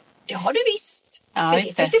så. Det har du visst. Ja, för det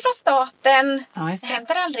fick du från staten. Ja, just det.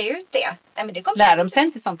 Hämtar aldrig ut det. Nej, men det lär de sig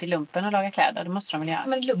inte sånt i lumpen och laga kläder? Det måste de väl göra.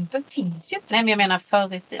 Men lumpen finns ju inte. Nej, men jag menar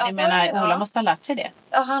förr i tiden. Ola måste ha lärt sig det.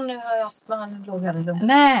 Ja, han har ju astma. Han låg här i lumpen.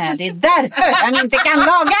 Nej, det är därför han inte kan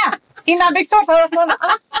laga sina byxor. För att man har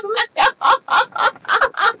astma.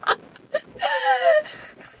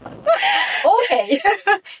 Okej.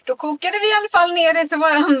 Då kokade vi i alla fall ner det till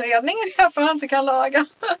vår anledning. Därför han inte kan laga.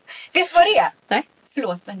 Vet du vad det är? Nej.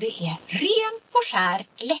 Förlåt, men det är ren och skär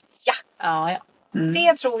lättja. Ja.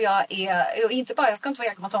 Det tror jag är, och inte bara, jag ska inte vara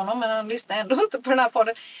elak mot honom, men han lyssnar ändå inte på den här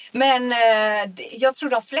podden. Men jag tror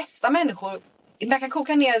de flesta människor, man kan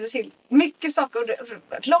koka ner det till mycket saker,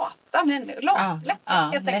 lata människor,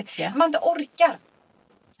 lättja. Man inte orkar.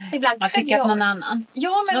 Ibland man tycker att någon annan.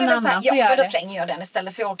 Ja, men någon det är så här, men då det. slänger jag den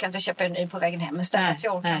istället, för jag orkar inte köpa en ny på vägen hem istället.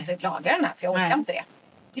 Jag orkar inte laga den här, för jag orkar inte det.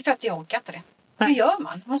 Det är för att jag orkar inte det. Hur gör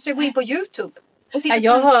man? Måste jag gå in på YouTube?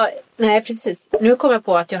 Nej, precis. Nu kommer jag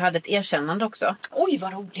på att jag hade ett erkännande också. Oj,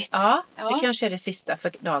 vad roligt. Ja, det kanske är det sista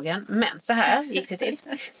för dagen. Men så här gick det till.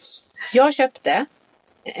 Jag köpte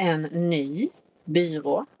en ny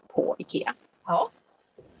byrå på Ikea. Ja.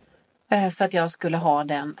 För att jag skulle ha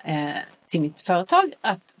den till mitt företag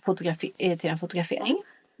till en fotografering.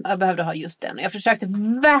 Jag behövde ha just den. Jag försökte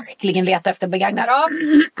verkligen leta efter begagnad.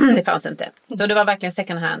 Det fanns inte. Så det var verkligen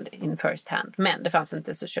second hand in first hand. Men det fanns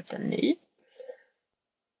inte, så jag köpte en ny.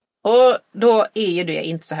 Och då är ju det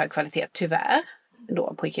inte så hög kvalitet, tyvärr.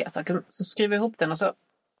 Då på Ikea. Så skruv jag ihop den och så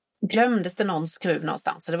glömdes det någon skruv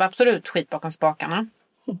någonstans. Så det var absolut skit bakom spakarna.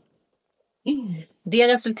 Det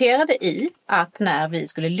resulterade i att när vi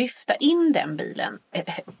skulle lyfta in den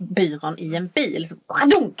byrån i en bil, så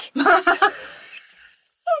dunk!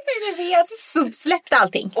 Så släppte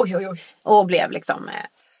allting. Oj. Och blev liksom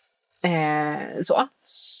så.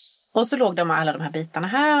 Och så låg alla de här bitarna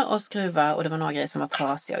här och skruva, och det var några grejer som var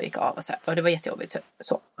trasiga och gick av och så här. Och det var jättejobbigt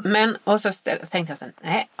så. Men och så tänkte jag sen,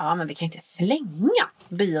 men vi kan inte slänga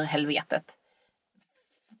byrhelvetet.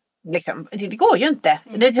 Liksom, det går ju inte.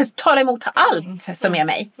 Det tar emot allt som är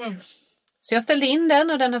mig. Så jag ställde in den,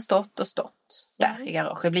 och den har stått där i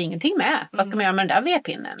garaget. Det blir ingenting med. Vad ska man göra med den där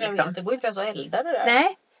vedpinnen? Liksom? Det går inte ens att elda det där.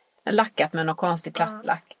 Nej. Lackat med någon konstig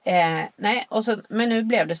plastlack. Nej, men nu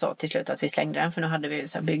blev det så till slut att vi slängde den. För nu hade vi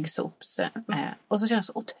så här byggsops. Och så känns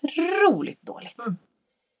det så otroligt dåligt.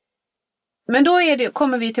 Men då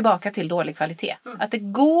kommer vi tillbaka till dålig kvalitet. Att det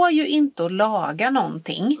går ju inte att laga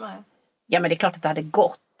någonting. Ja, men det är klart att det hade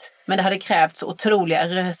gått. Men det hade krävt så otroliga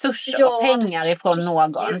resurser och pengar ifrån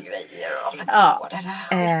någon. Ja,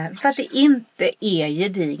 för att det inte är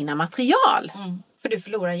gedigna material. För du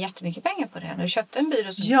förlorar jättemycket pengar på det. När du köpte en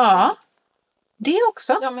byrå som det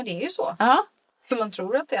också. Ja, men det är ju så. Ja. För man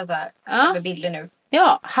tror att det är så här. Med bilder nu.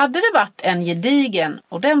 Ja, hade det varit en gedigen,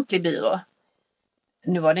 ordentlig byrå.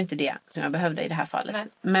 Nu var det inte det som jag behövde i det här fallet. Nej.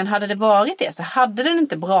 Men hade det varit det så hade den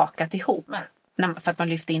inte brakat ihop. För att man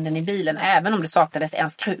lyfte in den i bilen. Även om det saknades en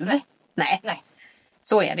skruv. Nej.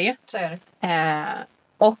 Så är det ju. Så är det.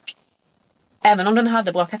 Och även om den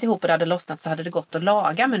hade brakat ihop och det hade lossnat så hade det gått att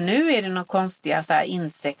laga. Men nu är det några konstiga så här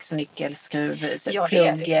insektsnyckelskruv,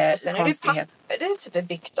 plugg, konstighet. Det är typ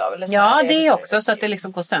byggt av. Eller så ja, det är också så att det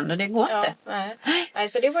liksom går sönder. Det går inte. Nej,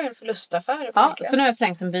 så det var ju en förlustaffär. Ja, så nu har jag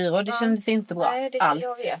slängt en byrå. Det kändes inte bra alls.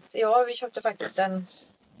 Jag vet. Ja, vi köpte faktiskt en...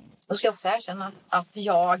 Då ska jag också erkänna att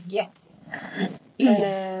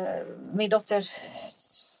min dotter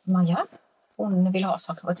Maja, hon vill ha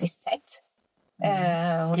saker på ett visst sätt.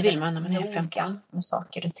 Det vill man när man är 15. Med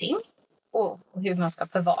saker och ting. Och hur man ska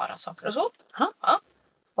förvara saker och så. Ja.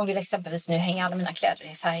 Hon vill exempelvis nu hänga alla mina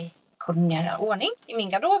kläder i färgkoordinerad ordning i min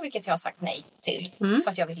garderob, vilket jag har sagt nej till.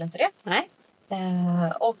 För att jag vill inte det. Nej.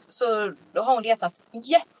 Och så då har hon letat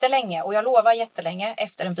jättelänge, och jag lovar jättelänge,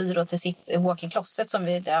 efter en byrå till sitt walk-in closet som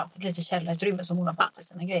lite källarutrymme som hon har fått i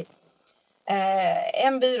sina grejer.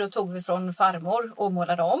 En byrå tog vi från farmor och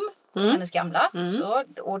målade om hennes gamla. Så,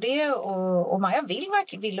 och Maja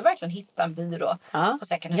ville verkligen hitta en byrå på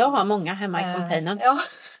second hand. Jag har många hemma i containern. Ja.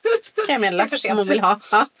 Kan jag meddela för sent. Hon vill ha.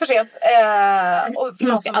 Ja. För sent.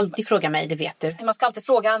 Man ska alltid fråga mig, det vet du. Man ska alltid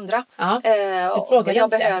fråga andra. Ja.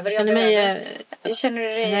 Känner du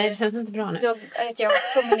dig... Nej, det känns inte bra nu. Jag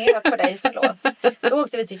har promenerat på dig, förlåt. Då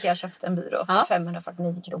åkte vi till Ikea och köpte en byrå för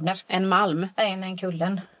 549 kronor. En malm? En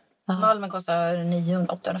kullen. Malmen kostar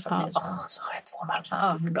 849. Så har jag 2 malm.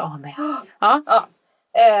 Ja, bra med.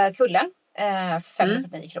 Kullen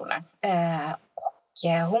 549 kronor. Och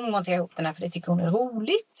hon monterar ihop den här för det tycker hon är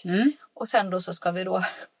roligt. Och sen då så ska vi då,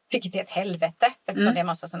 vilket är ett helvete, eftersom det är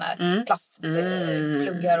massa sådana här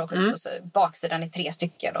plastpluggar och skit. Och så baksidan är 3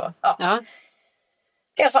 stycken. Och,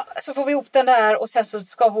 i alla fall så får vi ihop den där, och sen så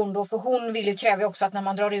ska hon då, för hon vill ju kräva också att när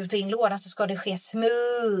man drar ut och in lådan så ska det ske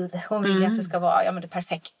smooth. Hon vill ju att det ska vara det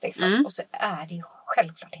perfekt liksom. Och så är det ju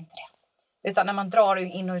självklart inte det. Utan när man drar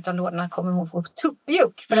in och ut av lådorna kommer hon få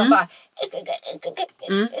tuppjuck, för de bara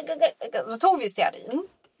så tog vi stearin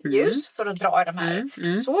ljus för att dra de här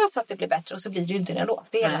så att det blir bättre, och så blir det ju inte en låda.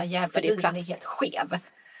 Hela jävla bilen är helt skev.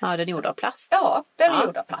 Ja, den är gjord av plast. Ja, den är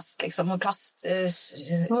gjord av plast liksom, och plast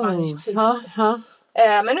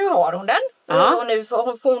men nu har hon den. Och nu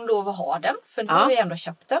får hon lov att ha den. För nu har vi ändå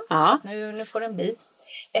köpt den. Så nu får den bli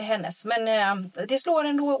hennes. Men det slår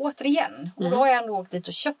ändå återigen. Och då har jag ändå åkt dit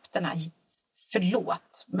och köpt den här.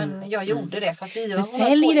 Förlåt. Men jag gjorde det för att vi har...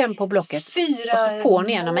 Sälj den på Blocket. 4 får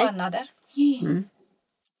ni en av mig. Månader.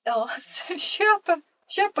 Ja,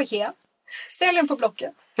 köp på Ikea. Sälj den på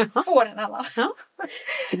Blocket. Får den alla.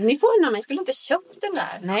 Ni får en av mig. Jag skulle inte köpt den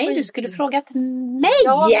där. Nej, du skulle frågat mig.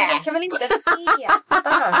 Ja, men jag kan väl inte veta.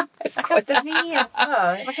 Jag kan inte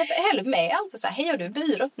veta. Man kan inte heller med allt så här. Hej, har du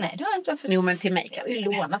byrå? Nej, det har jag inte. Jo, men till mig kan jag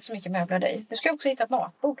har ju lånat så mycket möbler av dig. Du ska jag också hitta ett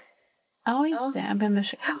matbord. Ja, just det. Jag ber om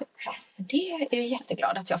ursäkt. Det är jag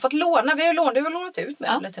jätteglad att jag har fått låna. Du har lånat ut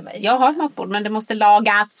möbler till mig. Jag har ett matbord, men det måste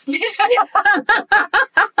lagas.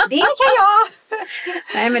 Det kan jag.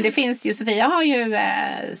 Nej, men det finns ju. Sofia har ju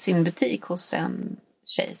sin butik hos en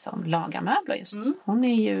tjej som lagar möbler just. Hon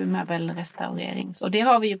är ju möbelrestaurering. Och det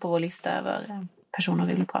har vi ju på vår lista över personer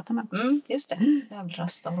vi vill prata med. Just det.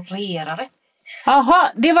 Möbelrestaurerare.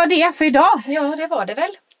 Jaha, det var det för idag. Ja, det var det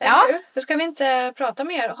väl. Ja. Då ska vi inte prata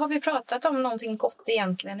mer. Har vi pratat om någonting gott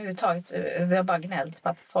egentligen överhuvudtaget? Vi har bara gnällt på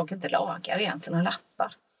att folk inte lagar egentligen och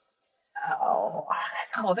lappar. Ja,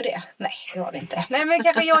 har vi det? Nej, det har vi inte. Nej, men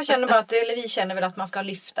kanske jag känner bara att, eller vi känner väl att man ska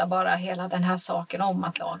lyfta bara hela den här saken om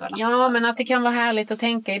att laga och lappa. Ja, men att det kan vara härligt att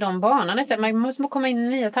tänka i de banorna. Man måste komma in i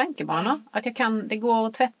nya tankebanor. Att det går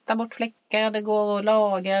att tvätta bort fläckar, det går att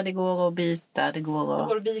laga, det går att byta, det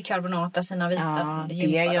går att bikarbonata sina vita. Ja, det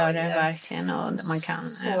gör det verkligen. Och man kan...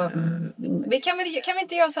 Så, vi kan vi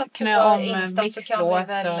inte göra så att på Insta så kan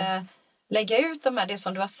vi väl... lägga ut det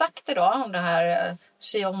som du har sagt idag om det här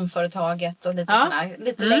sy om-företaget och lite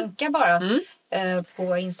lite länkar bara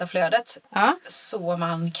på Instaflödet så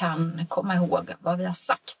man kan komma ihåg vad vi har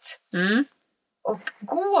sagt. Och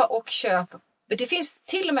gå och köp, det finns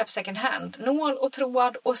till och med på second hand, nål och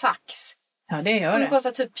tråd och sax. Ja, det gör det. Det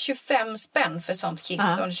kostar typ 25 spänn för ett sånt kit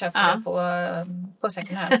om du köper det på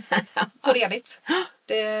second hand. På redigt.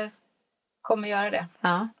 Det kommer göra det.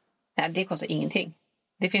 Ja, det kostar ingenting.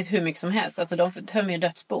 Det finns hur mycket som helst. Alltså de tömmer ju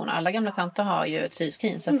dödsbon. Alla gamla tanter har ju ett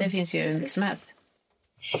syskrin. Så att det finns ju hur mycket som helst.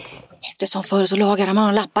 Eftersom förr så lagade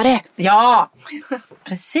man lappare. Ja,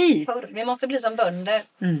 precis. Vi måste bli som bönder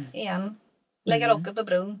igen. Lägga locket på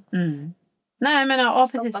brunn. Nej, men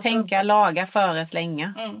precis. Tänka, laga, före,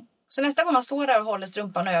 slänga. Så nästa gång man står där och håller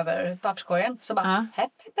strumpan över papperskorgen så bara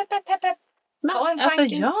hepp. Ta en alltså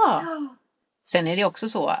tanke. ja. Sen är det också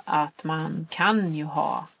så att man kan ju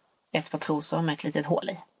ha ett par trosor med ett litet hål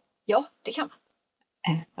i. Ja, det kan man.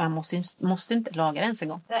 Man måste inte laga det ens en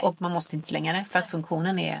gång. Nej. Och man måste inte slänga det för att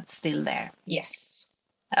funktionen är still there. Yes.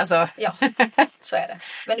 Alltså. Ja, så är det.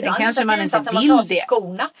 Men Sen ibland kanske man inte när man vill tar sig det.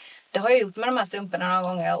 skorna. Det har jag gjort med de här strumporna några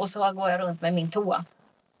gånger. Och så går jag runt med min toa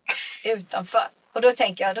utanför. Och då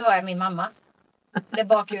tänker jag, då hör jag min mamma. Det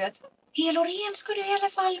bakhuvudet. Hel och ren ska du i alla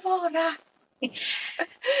fall vara.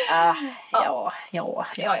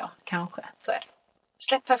 Ja, kanske. Så är det.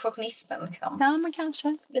 Släpp perfektionismen liksom. Ja, men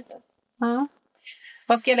kanske. Lite. Ja.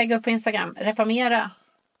 Vad ska jag lägga upp på Instagram? Repamera?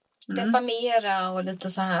 Repamera och lite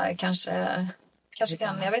så här kanske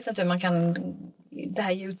kan, jag vet inte hur man kan, det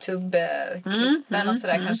här YouTube-klippen och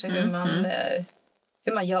sådär kanske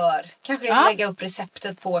hur man gör. Kanske lägga upp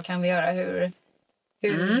receptet på kan vi göra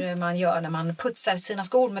hur man gör när man putsar sina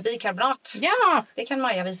skor med bikarbonat. Ja! Det kan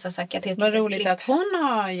Maja visa säkert. Vad roligt att hon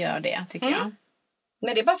gör det, tycker jag.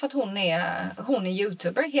 Men det är bara för att hon är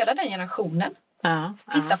YouTuber, hela den generationen.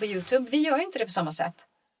 Titta på YouTube. Vi gör inte det på samma sätt.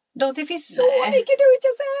 Det finns så mycket do it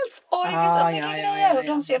yourself. Och det finns så mycket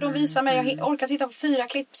grejer. De visar mig. Jag orkar titta på 4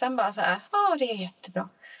 klipp. Sen bara så här. Det är jättebra.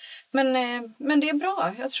 Men det är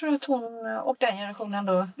bra. Jag tror att hon och den generationen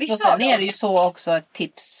då. Och sen är det ju så också ett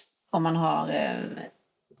tips. Om man har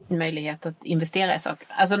möjlighet att investera i saker.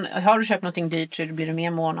 Alltså har du köpt någonting dyrt så blir du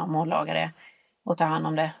mer mån om att laga det. Och ta hand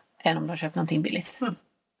om det. Än om du har köpt någonting billigt.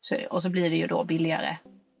 Och så blir det ju då billigare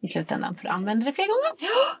i slutändan. För du använder det fler gånger.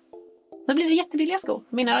 Ja. Då blir det jättebilliga skor.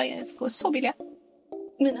 Mina skor är så billiga.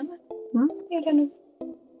 Mina med. Är det nu.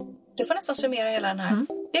 Du får nästan summera hela den här.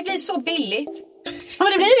 Det blir så billigt. Ja,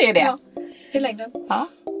 men det blir det. Ja, i längden. Ja,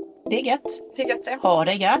 det är gött. Det är gött, ja. Ha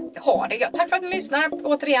det gött. Ha det gött. Tack för att ni lyssnar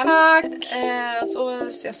återigen. Tack. Så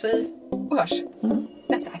ses vi och hörs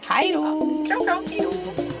nästa vecka. Hej då. Kram, kram. Hej då.